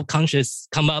my self-conscious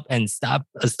come up and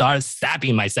start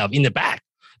stabbing myself in the back.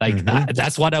 Like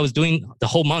that's what I was doing the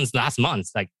whole last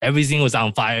month. Like everything was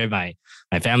on fire. My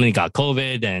family got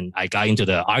COVID, and I got into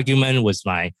the argument with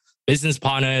my business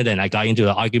partner. Then I got into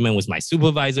the argument with my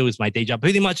supervisor, with my day job.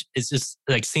 Pretty much, it's just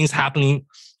like things happening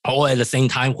all at the same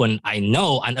time when I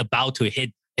know I'm about to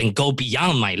hit and go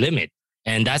beyond my limit.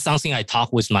 And that's something I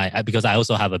talk with because I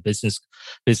also have a business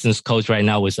coach right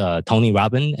now with Tony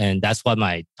Robbins. And that's what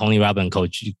my Tony Robbins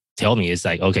coach tell me. It's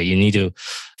like, okay, you need to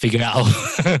figure out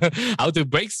how to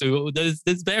break through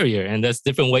this barrier. And there's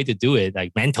different way to do it.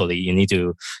 Like mentally, you need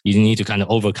to kind of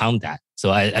overcome that.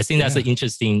 So I think that's an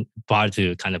interesting part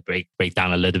to kind of break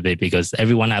down a little bit, because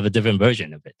everyone have a different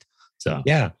version of it. So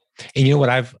yeah. And you know what,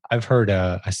 I've heard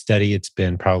a study, it's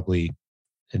been probably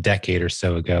a decade or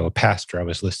so ago, a pastor I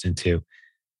was listening to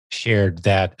shared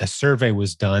that a survey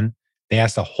was done. They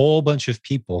asked a whole bunch of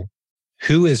people,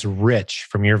 who is rich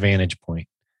from your vantage point?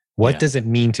 What does it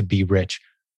mean to be rich?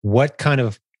 What kind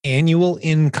of annual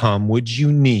income would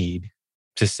you need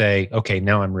to say, okay,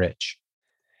 now I'm rich?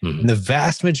 And the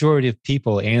vast majority of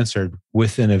people answered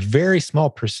within a very small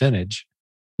percentage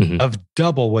of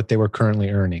double what they were currently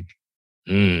earning.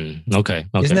 Okay.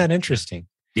 Isn't that interesting?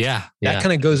 Yeah. That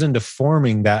kind of goes into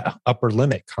forming that upper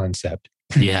limit concept.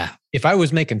 Yeah. If I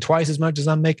was making twice as much as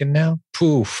I'm making now,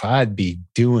 poof, I'd be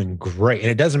doing great. And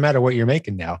it doesn't matter what you're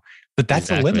making now, but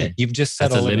that's a limit. You've just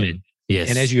set a limit. Yes.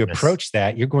 And as you approach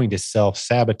that, you're going to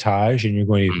self-sabotage, and you're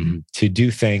going to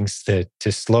do things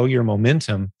to slow your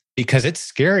momentum, because it's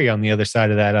scary on the other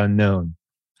side of that unknown.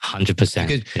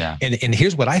 100%. Yeah. And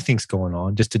here's what I think's going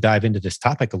on, just to dive into this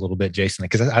topic a little bit, Jason,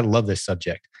 because I love this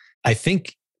subject. I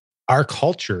think our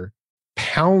culture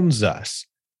pounds us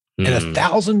in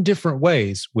 1,000 different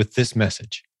ways with this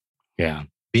message. Yeah.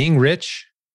 Being rich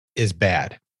is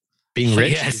bad. Being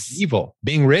rich is evil.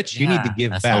 Being rich, you need to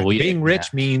give back. Being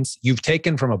rich means you've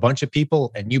taken from a bunch of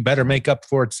people and you better make up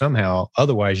for it somehow.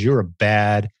 Otherwise, you're a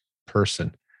bad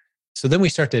person. So then we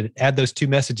start to add those two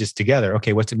messages together.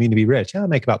 Okay, what's it mean to be rich? I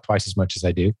make about twice as much as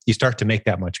I do. You start to make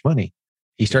that much money.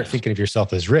 You start thinking of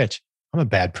yourself as rich. I'm a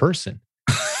bad person.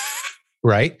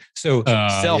 Right? So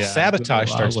self-sabotage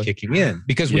starts kicking in,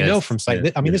 because we know from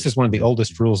this is one of the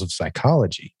oldest rules of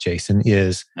psychology, Jason,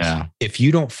 is if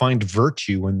you don't find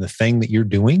virtue in the thing that you're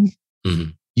doing,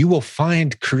 you will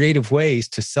find creative ways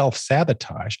to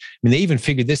self-sabotage. I mean, they even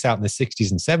figured this out in the 60s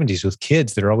and 70s with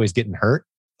kids that are always getting hurt.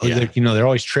 They're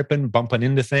always tripping, bumping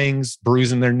into things,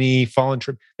 bruising their knee, falling,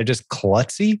 trip. They're just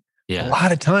klutzy. A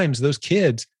lot of times those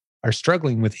kids are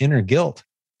struggling with inner guilt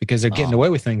because they're getting away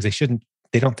with things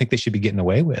they don't think they should be getting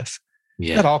away with.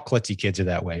 Not all klutzy kids are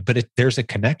that way, but there's a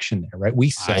connection there, right? We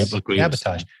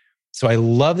self-sabotage. So I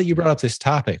love that you brought up this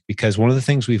topic, because one of the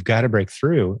things we've got to break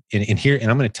through in here, and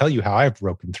I'm going to tell you how I've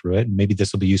broken through it, and maybe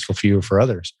this will be useful for you or for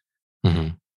others.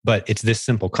 But it's this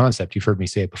simple concept. You've heard me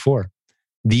say it before.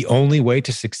 The only way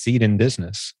to succeed in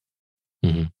business,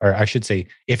 or I should say,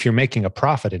 if you're making a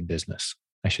profit in business,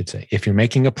 if you're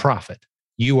making a profit,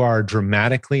 you are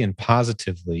dramatically and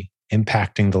positively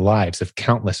impacting the lives of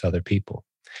countless other people.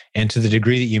 And to the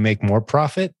degree that you make more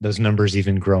profit, those numbers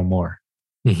even grow more.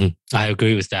 I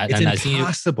agree with that. It's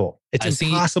impossible. It's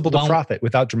impossible to profit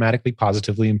without dramatically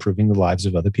positively improving the lives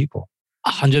of other people.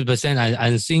 100%.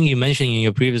 I think you mentioned in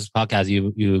your previous podcast,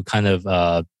 you kind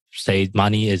of say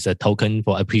money is a token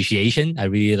for appreciation. I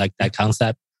really like that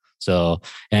concept. So,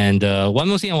 and one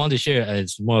more thing I want to share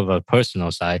is more of a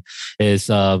personal side is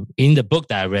in the book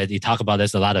that I read, you talk about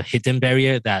there's a lot of hidden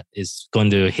barrier that is going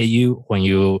to hit you when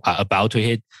you are about to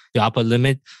hit the upper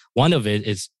limit. One of it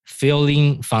is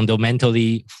feeling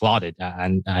fundamentally flawed.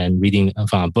 I'm reading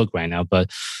from a book right now,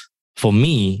 but for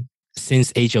me,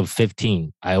 since age of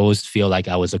 15, I always feel like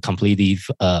I was a completely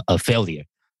a failure,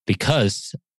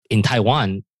 because in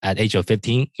Taiwan at age of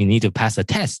 15, you need to pass a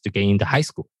test to get into high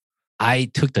school.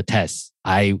 I took the test.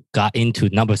 I got into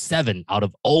number 7 out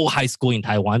of all high school in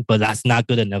Taiwan, but that's not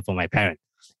good enough for my parents.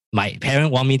 My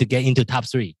parents want me to get into top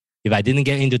 3. If I didn't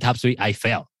get into top 3, I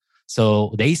failed.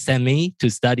 So they sent me to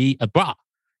study abroad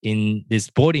in this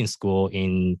boarding school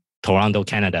in Toronto,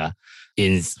 Canada.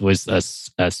 With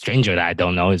a stranger that I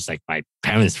don't know. It's like my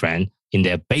parents' friend in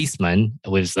their basement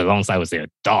alongside with their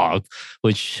dog,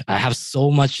 which I have so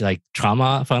much like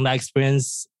trauma from that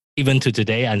experience. Even to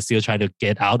today, I'm still trying to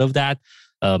get out of that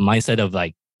mindset of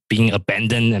like being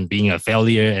abandoned and being a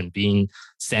failure and being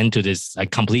sent to this like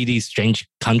completely strange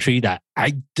country that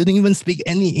I didn't even speak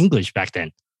any English back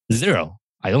then. Zero.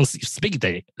 I don't speak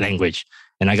the language.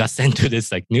 And I got sent to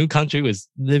this like new country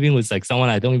living with like someone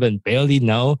I don't even barely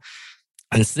know.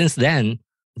 And since then,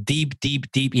 deep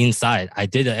inside, I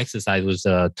did an exercise with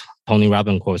a Tony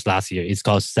Robbins course last year. It's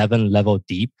called 7-Level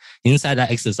Deep. Inside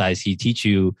that exercise, he teach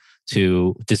you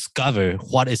to discover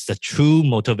what is the true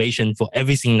motivation for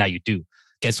everything that you do.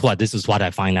 Guess what? This is what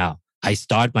I find out. I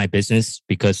start my business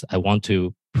because I want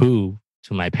to prove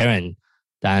to my parent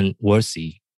that I'm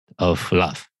worthy of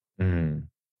love. Mm.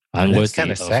 I'm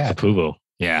worthy of approval.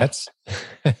 Yeah,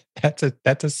 that's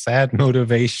a sad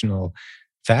motivational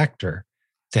factor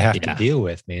to have to deal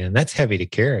with, man. That's heavy to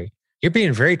carry. You're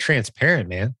being very transparent,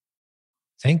 man.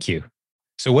 Thank you.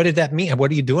 So what did that mean?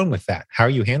 What are you doing with that? How are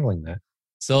you handling that?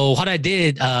 So what I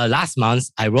did last month,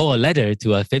 I wrote a letter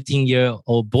to a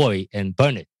 15-year-old boy and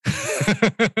burned it.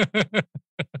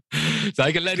 So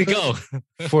I can let it go.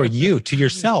 For you, to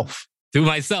yourself. To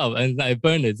myself. And I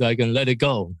burned it so I can let it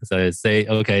go. So I say,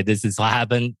 okay, this is what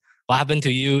happened. What happened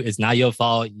to you is not your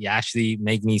fault. You actually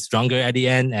make me stronger at the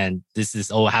end. And this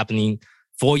is all happening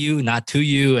for you, not to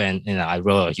you. And I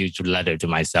wrote a huge letter to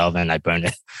myself and I burned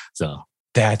it. So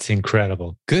that's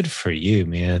incredible. Good for you,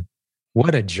 man.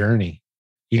 What a journey.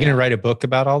 You going to write a book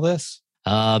about all this?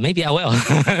 Maybe I will.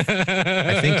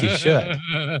 I think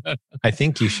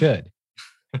you should.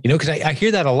 You know, because I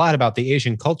hear that a lot about the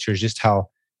Asian cultures, just how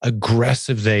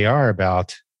aggressive they are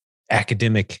about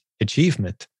academic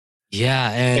achievement.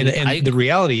 Yeah. And the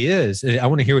reality is, I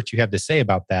want to hear what you have to say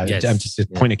about that. Yes. I'm just a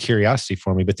point of curiosity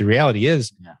for me. But the reality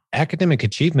is academic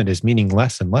achievement is meaning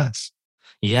less and less.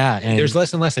 Yeah. And there's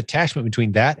less and less attachment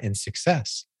between that and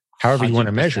success, however you want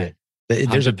to measure it.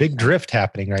 There's 100%. A big drift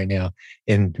happening right now.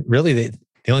 And really the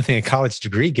only thing a college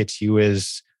degree gets you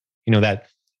is, you know, that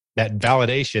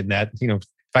validation that, you know,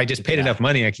 if I just paid enough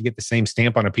money, I could get the same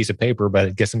stamp on a piece of paper, but I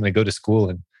guess I'm going to go to school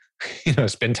and, you know,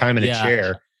 spend time in a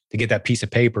chair to get that piece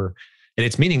of paper. And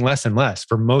it's meaning less and less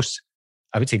for most.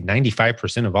 I would say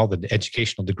 95% of all the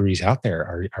educational degrees out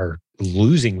there are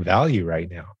losing value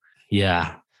right now.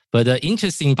 Yeah. But the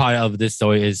interesting part of this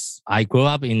story is I grew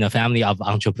up in a family of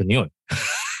entrepreneurs.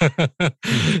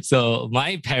 So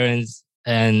my parents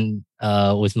and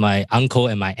with my uncle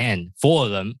and my aunt, 4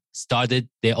 of them started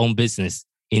their own business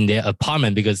in their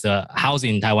apartment because the house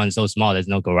in Taiwan is so small, there's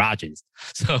no garages.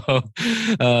 So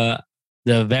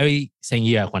the very same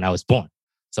year when I was born.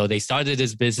 So they started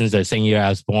this business the same year I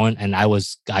was born, and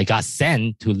I got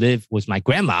sent to live with my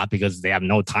grandma because they have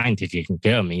no time to take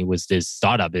care of me with this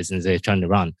startup business they're trying to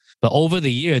run. But over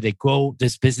the year, they grow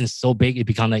this business so big, it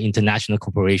became an international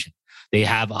corporation. They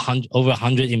have over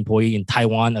 100 employees in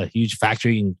Taiwan, a huge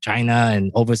factory in China, and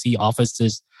overseas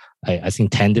offices, I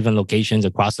think 10 different locations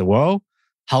across the world.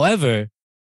 However,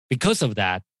 because of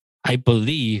that, I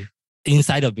believe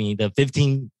inside of me, the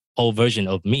 15-year-old version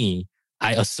of me,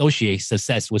 I associate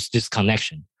success with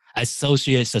disconnection. I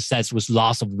associate success with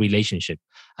loss of relationship.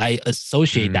 I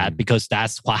associate that because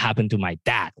that's what happened to my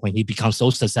dad. When he becomes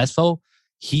so successful,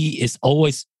 he is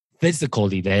always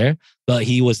physically there, but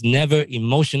he was never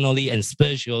emotionally and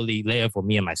spiritually there for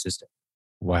me and my sister.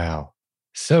 Wow.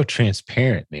 So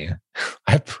transparent, man.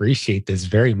 I appreciate this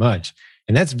very much.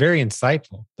 And that's very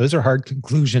insightful. Those are hard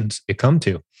conclusions to come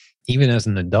to, even as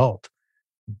an adult.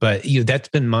 But that's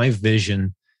been my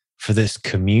vision for this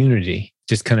community,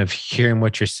 just kind of hearing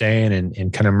what you're saying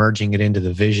and kind of merging it into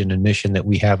the vision and mission that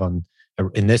we have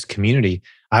in this community.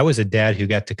 I was a dad who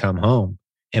got to come home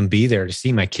and be there to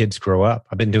see my kids grow up.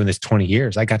 I've been doing this 20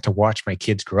 years. I got to watch my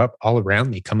kids grow up all around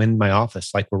me, come in my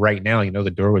office. Like we're right now, you know,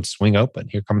 the door would swing open.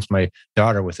 Here comes my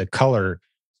daughter with a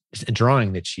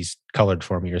drawing that she's colored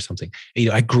for me or something. You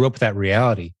know, I grew up with that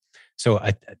reality. So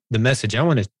the message I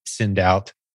want to send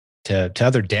out to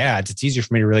other dads, it's easier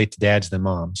for me to relate to dads than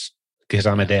moms because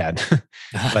I'm a dad.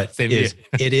 But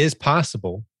it is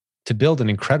possible to build an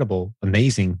incredible,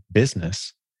 amazing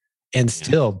business and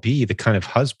still be the kind of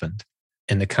husband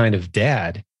and the kind of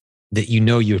dad that you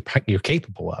know you're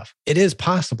capable of. It is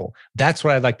possible. That's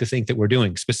what I'd like to think that we're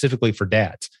doing specifically for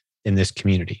dads in this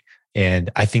community.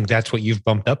 And I think that's what you've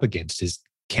bumped up against is,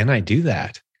 can I do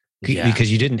that? Yeah.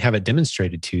 Because you didn't have it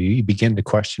demonstrated to you. You begin to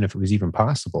question if it was even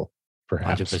possible.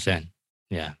 Perhaps. 100%.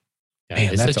 Yeah.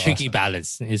 Man, it's a that's tricky awesome.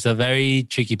 balance. It's a very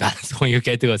tricky balance when you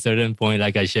get to a certain point.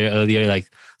 Like I shared earlier, like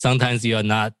sometimes you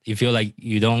feel like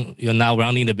you're not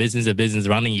running the business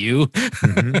running you.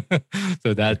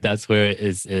 So that's where it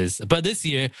is. But this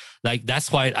year, like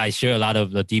that's why I share a lot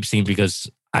of the deep thing, because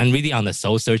I'm really on the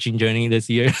soul searching journey this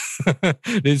year.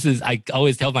 I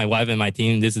always tell my wife and my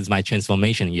team, this is my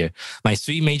transformation year. My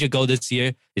 3 major goals this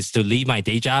year is to leave my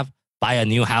day job, buy a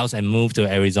new house, and move to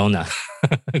Arizona.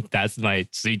 That's my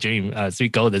 3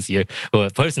 goal this year, or a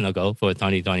personal goal for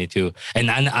 2022.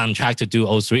 And I'm on track to do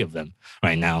all 3 of them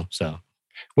right now. So,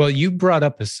 well, you brought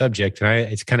up a subject, and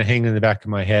it's kind of hanging in the back of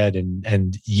my head.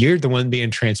 And you're the one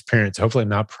being transparent. So hopefully, I'm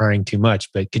not prying too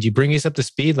much. But could you bring us up to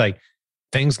speed? Like,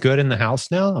 things good in the house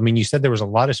now? I mean, you said there was a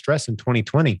lot of stress in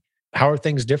 2020. How are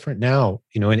things different now?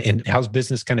 And how's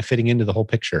business kind of fitting into the whole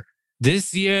picture?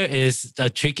 This year is a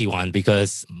tricky one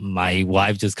because my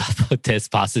wife just got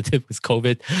test positive with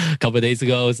COVID a couple of days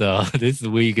ago. So this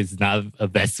week is not a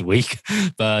best week,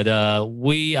 but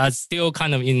we are still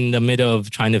kind of in the middle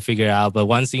of trying to figure out. But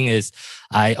one thing is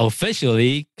I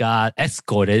officially got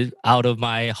escorted out of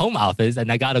my home office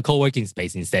and I got a co-working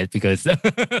space instead, because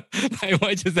my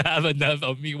wife just have enough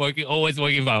of me always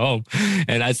working from home.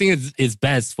 And I think it's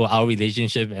best for our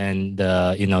relationship, and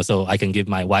so I can give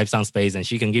my wife some space and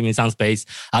she can give me some space.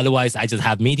 Otherwise, I just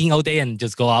have meeting all day and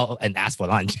just go out and ask for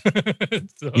lunch.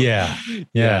 Yeah.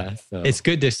 So. It's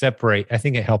good to separate. I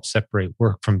think it helps separate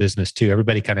work from business too.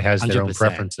 Everybody kind of has their 100%. Own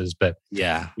preferences, but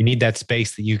yeah, you need that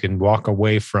space that you can walk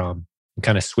away from and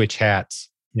kind of switch hats,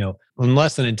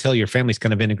 unless and until your family's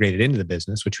kind of integrated into the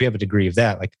business, which we have a degree of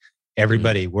that. Like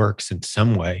everybody works in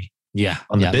some way. Yeah.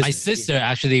 On the business. My sister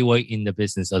actually worked in the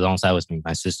business alongside with me.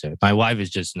 My sister, my wife is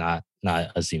just not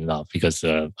as involved because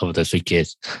of the 3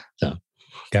 kids. So,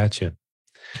 gotcha.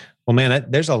 Well, man,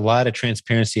 there's a lot of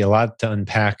transparency, a lot to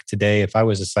unpack today. If I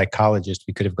was a psychologist,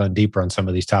 we could have gone deeper on some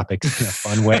of these topics in a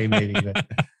fun way, maybe.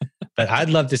 But I'd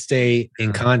love to stay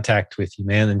in contact with you,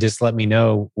 man, and just let me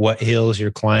know what hills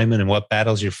you're climbing and what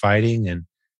battles you're fighting. And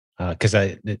because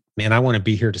I want to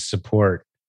be here to support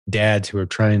dads who are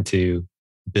trying to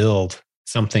build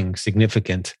something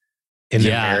significant in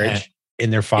their marriage,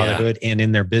 in their fatherhood, and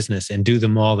in their business, and do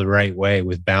them all the right way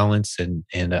with balance. And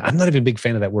I'm not even a big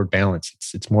fan of that word balance.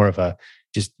 It's more of a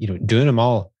just doing them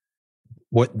all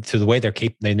to the way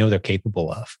they know they're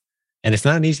capable of. And it's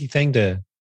not an easy thing to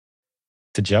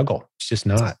juggle. It's just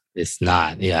not. It's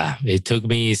not. Yeah. It took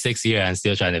me 6 years and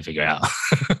still trying to figure out.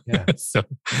 Yeah. So,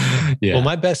 yeah. Well,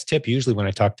 my best tip usually when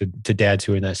I talk to dads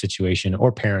who are in that situation,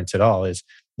 or parents at all, is,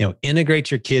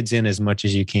 integrate your kids in as much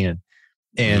as you can.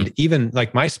 And even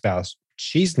like my spouse,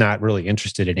 she's not really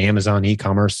interested in Amazon,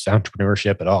 e-commerce,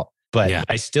 entrepreneurship at all. But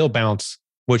I still bounce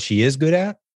what she is good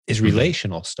at is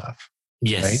relational stuff.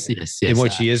 Yes, right? yes. And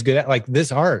what she is good at, like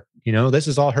this art, this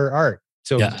is all her art.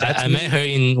 So I met her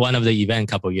in one of the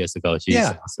events a couple of years ago.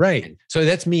 Right. So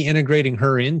that's me integrating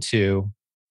her into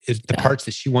the parts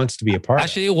that she wants to be a part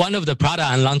Actually, one of the products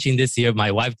I'm launching this year,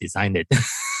 my wife designed it.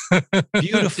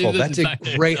 Beautiful. That's a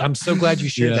great. I'm so glad you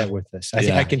shared that with us. I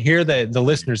think I can hear the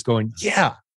listeners going,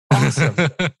 yeah, awesome.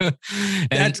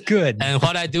 That's good. And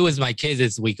what I do with my kids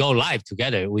is we go live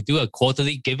together. We do a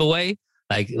quarterly giveaway.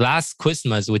 Like last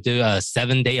Christmas, we do a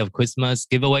 7-day of Christmas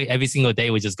giveaway. Every single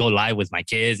day, we just go live with my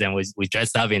kids and we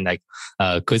dress up in like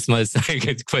Christmas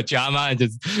pajama and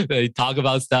just talk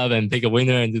about stuff and pick a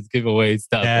winner and just give away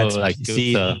stuff.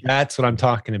 That's what I'm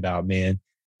talking about, man.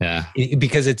 Yeah.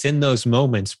 Because it's in those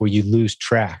moments where you lose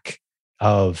track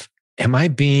of, am I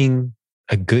being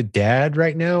a good dad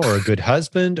right now, or a good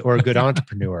husband, or a good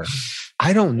entrepreneur?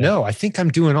 I don't know. I think I'm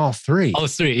doing all 3. All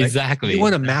 3, exactly. You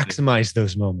want to maximize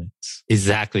those moments.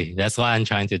 Exactly. That's why I'm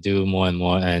trying to do more and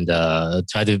more, and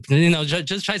try to,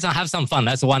 just try to have some fun.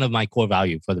 That's one of my core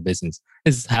values for the business,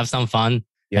 is have some fun.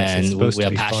 Yes, and we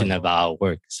are passionate about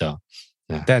work. So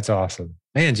that's awesome.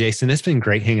 Man, Jason, it's been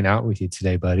great hanging out with you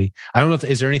today, buddy. I don't know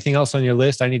is there anything else on your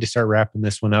list? I need to start wrapping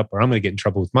this one up, or I'm going to get in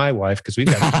trouble with my wife because we've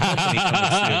got company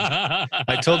coming soon.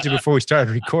 I told you before we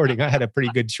started recording, I had a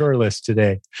pretty good chore list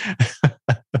today.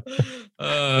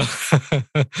 I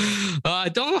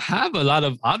don't have a lot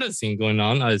of other things going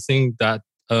on. I think that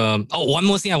one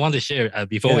more thing I want to share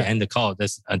before we end the call.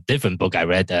 There's a different book I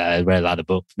read. I read a lot of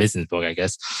business book, I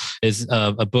guess. It's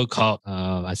a book called,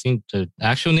 I think the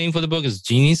actual name for the book is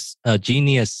Genius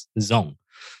Zone.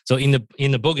 So in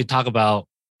the book, it talk about,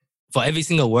 for every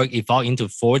single work, it fall into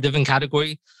 4 different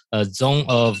categories: zone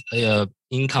of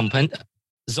incompetence,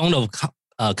 zone of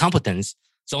competence,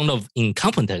 zone of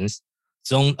incompetence,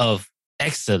 zone of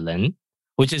excellence,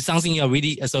 which is something you're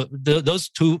really, so those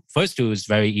first two is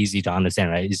very easy to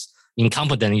understand, right? It's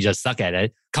incompetent, you just suck at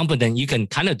it. Competent, you can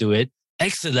kind of do it.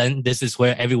 excellent. This is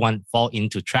where everyone fall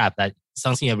into trap. That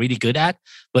something you're really good at,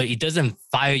 but it doesn't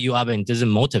fire you up and doesn't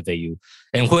motivate you.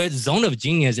 And where zone of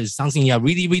genius is something you're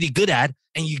really, really good at,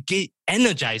 and you get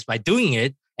energized by doing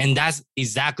it. And that's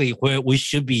exactly where we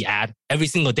should be at every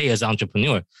single day as an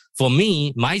entrepreneur. For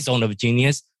me, my zone of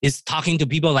genius is talking to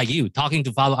people like you, talking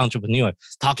to fellow entrepreneurs,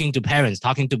 talking to parents,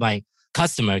 talking to my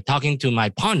customer, talking to my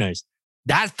partners.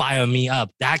 That fire me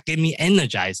up. That get me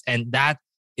energized. And that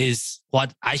is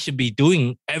what I should be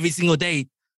doing every single day,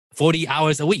 40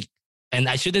 hours a week. And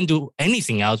I shouldn't do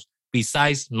anything else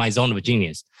besides my zone of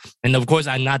genius. And of course,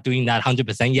 I'm not doing that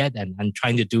 100% yet. And I'm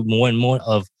trying to do more and more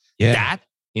of that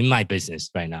in my business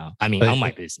right now. I mean, on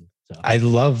my business. So. I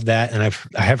love that. And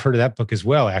I have heard of that book as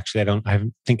well. Actually, I don't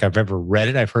think I've ever read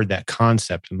it. I've heard that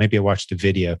concept. Maybe I watched a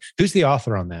video. Who's the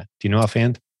author on that? Do you know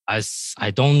offhand?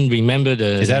 I don't remember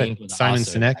the Is that name of the Simon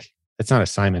author. Sinek? That's not a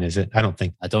Simon, is it? I don't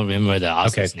think. I don't remember the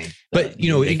author's name. But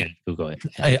you can Google it.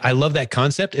 Yeah. I love that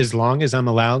concept as long as I'm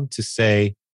allowed to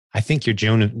say, I think your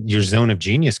zone of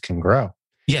genius can grow.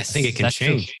 Yes. I think it can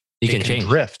change. True. It can change.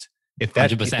 Drift. If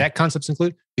that concept's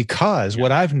included, because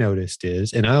what I've noticed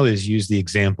is, and I always use the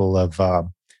example of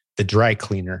the dry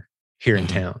cleaner here in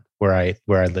town where I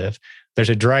live. There's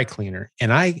a dry cleaner,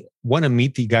 and I want to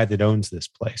meet the guy that owns this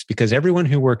place because everyone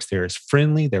who works there is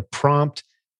friendly. They're prompt.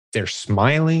 They're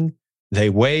smiling. They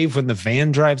wave when the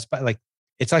van drives by. Like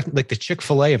it's like the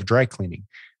Chick-fil-A of dry cleaning.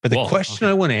 But the question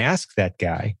I want to ask that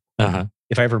guy,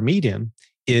 if I ever meet him,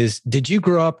 is: did you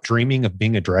grow up dreaming of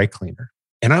being a dry cleaner?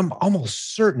 And I'm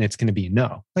almost certain it's going to be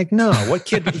no. Like, no, what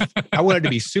kid? I wanted to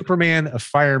be Superman, a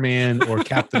fireman, or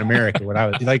Captain America. What I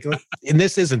was like, and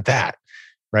this isn't that,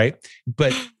 right?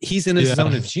 But he's in his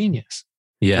zone of genius,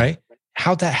 right?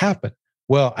 How'd that happen?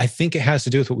 Well, I think it has to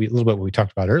do with a little bit what we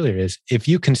talked about earlier. Is if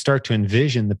you can start to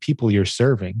envision the people you're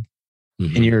serving,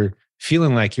 and you're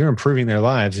feeling like you're improving their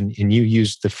lives, and you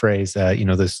use the phrase,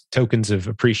 those tokens of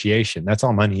appreciation. That's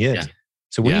all money is. Yeah.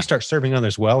 So when you start serving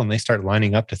others well and they start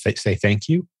lining up to say thank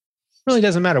you, it really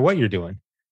doesn't matter what you're doing.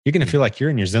 You're going to feel like you're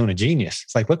in your zone of genius.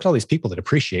 It's like, look at all these people that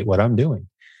appreciate what I'm doing.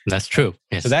 That's true.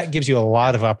 Yes. So that gives you a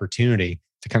lot of opportunity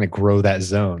to kind of grow that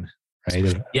zone,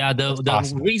 right? Yeah, the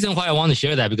reason why I want to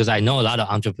share that, because I know a lot of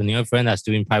entrepreneur friends that's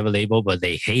doing private label, but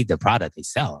they hate the product they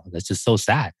sell. That's just so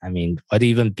sad. I mean, why do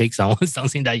you even pick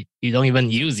something that you don't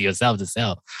even use yourself to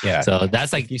sell? Yeah. So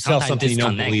that's like, you sell something you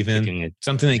don't believe in,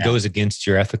 something that goes against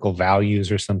your ethical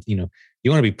values or something, you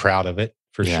want to be proud of it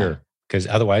for sure. Because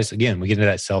otherwise, again, we get into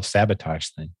that self-sabotage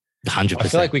thing. 100%. I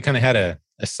feel like we kind of had a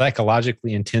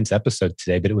psychologically intense episode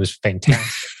today, but it was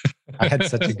fantastic. I had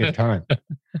such a good time.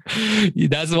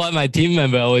 That's what my team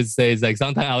member always says. Like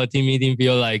sometimes our team meeting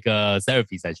feel like a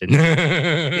therapy session.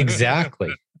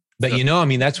 Exactly. But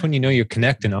that's when you're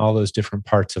connecting all those different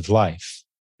parts of life.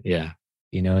 Yeah.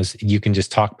 You can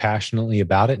just talk passionately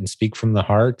about it and speak from the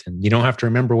heart. And you don't have to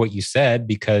remember what you said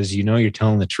because you're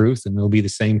telling the truth and it'll be the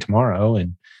same tomorrow.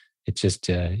 And it's just,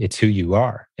 it's who you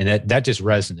are. And that just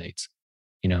resonates.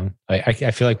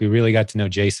 I feel like we really got to know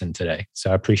Jason today.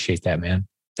 So I appreciate that, man.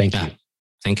 Thank you.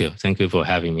 Thank you. Thank you for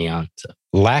having me on.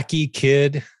 Lackey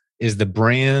Kid is the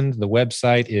brand. The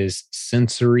website is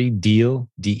sensorydeal,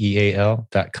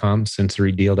 DEAL.com,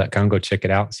 sensorydeal.com. Go check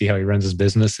it out. See how he runs his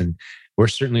business. And we're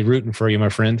certainly rooting for you, my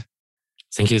friend.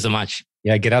 Thank you so much.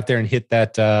 Yeah, get out there and hit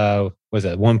that,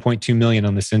 1.2 million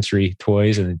on the Sensory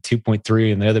toys and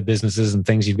 2.3 and the other businesses and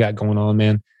things you've got going on,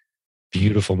 man.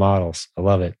 Beautiful models. I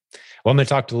love it. Well, I'm going to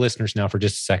talk to the listeners now for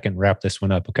just a second, wrap this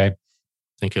one up, okay?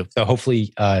 Thank you. So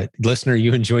hopefully, listener,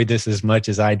 you enjoyed this as much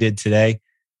as I did today.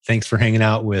 Thanks for hanging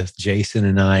out with Jason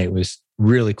and I. It was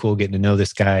really cool getting to know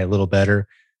this guy a little better.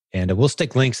 And we'll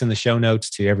stick links in the show notes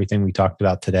to everything we talked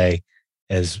about today,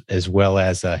 as well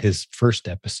as his first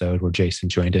episode where Jason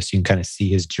joined us. You can kind of see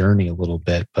his journey a little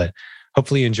bit. But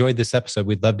hopefully you enjoyed this episode.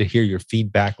 We'd love to hear your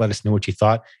feedback. Let us know what you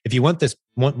thought. If you want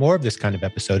more of this kind of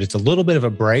episode, it's a little bit of a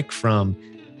break from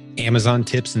Amazon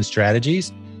tips and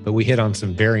strategies, but we hit on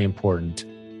some very important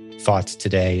thoughts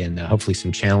today and hopefully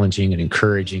some challenging and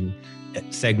encouraging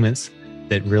segments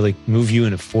that really move you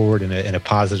in a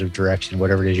positive direction,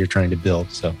 whatever it is you're trying to build.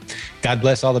 So God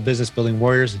bless all the business building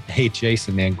warriors. Hey,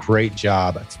 Jason, man, great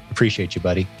job. I appreciate you,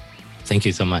 buddy. Thank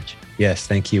you so much. Yes,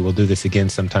 thank you. We'll do this again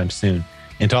sometime soon.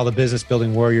 And to all the business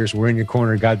building warriors, we're in your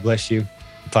corner. God bless you.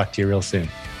 We'll talk to you real soon.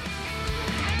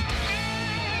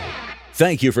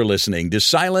 Thank you for listening to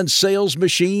Silent Sales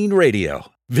Machine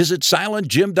Radio. Visit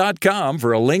silentjim.com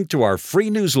for a link to our free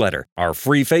newsletter, our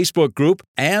free Facebook group,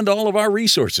 and all of our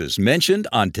resources mentioned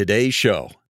on today's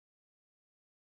show.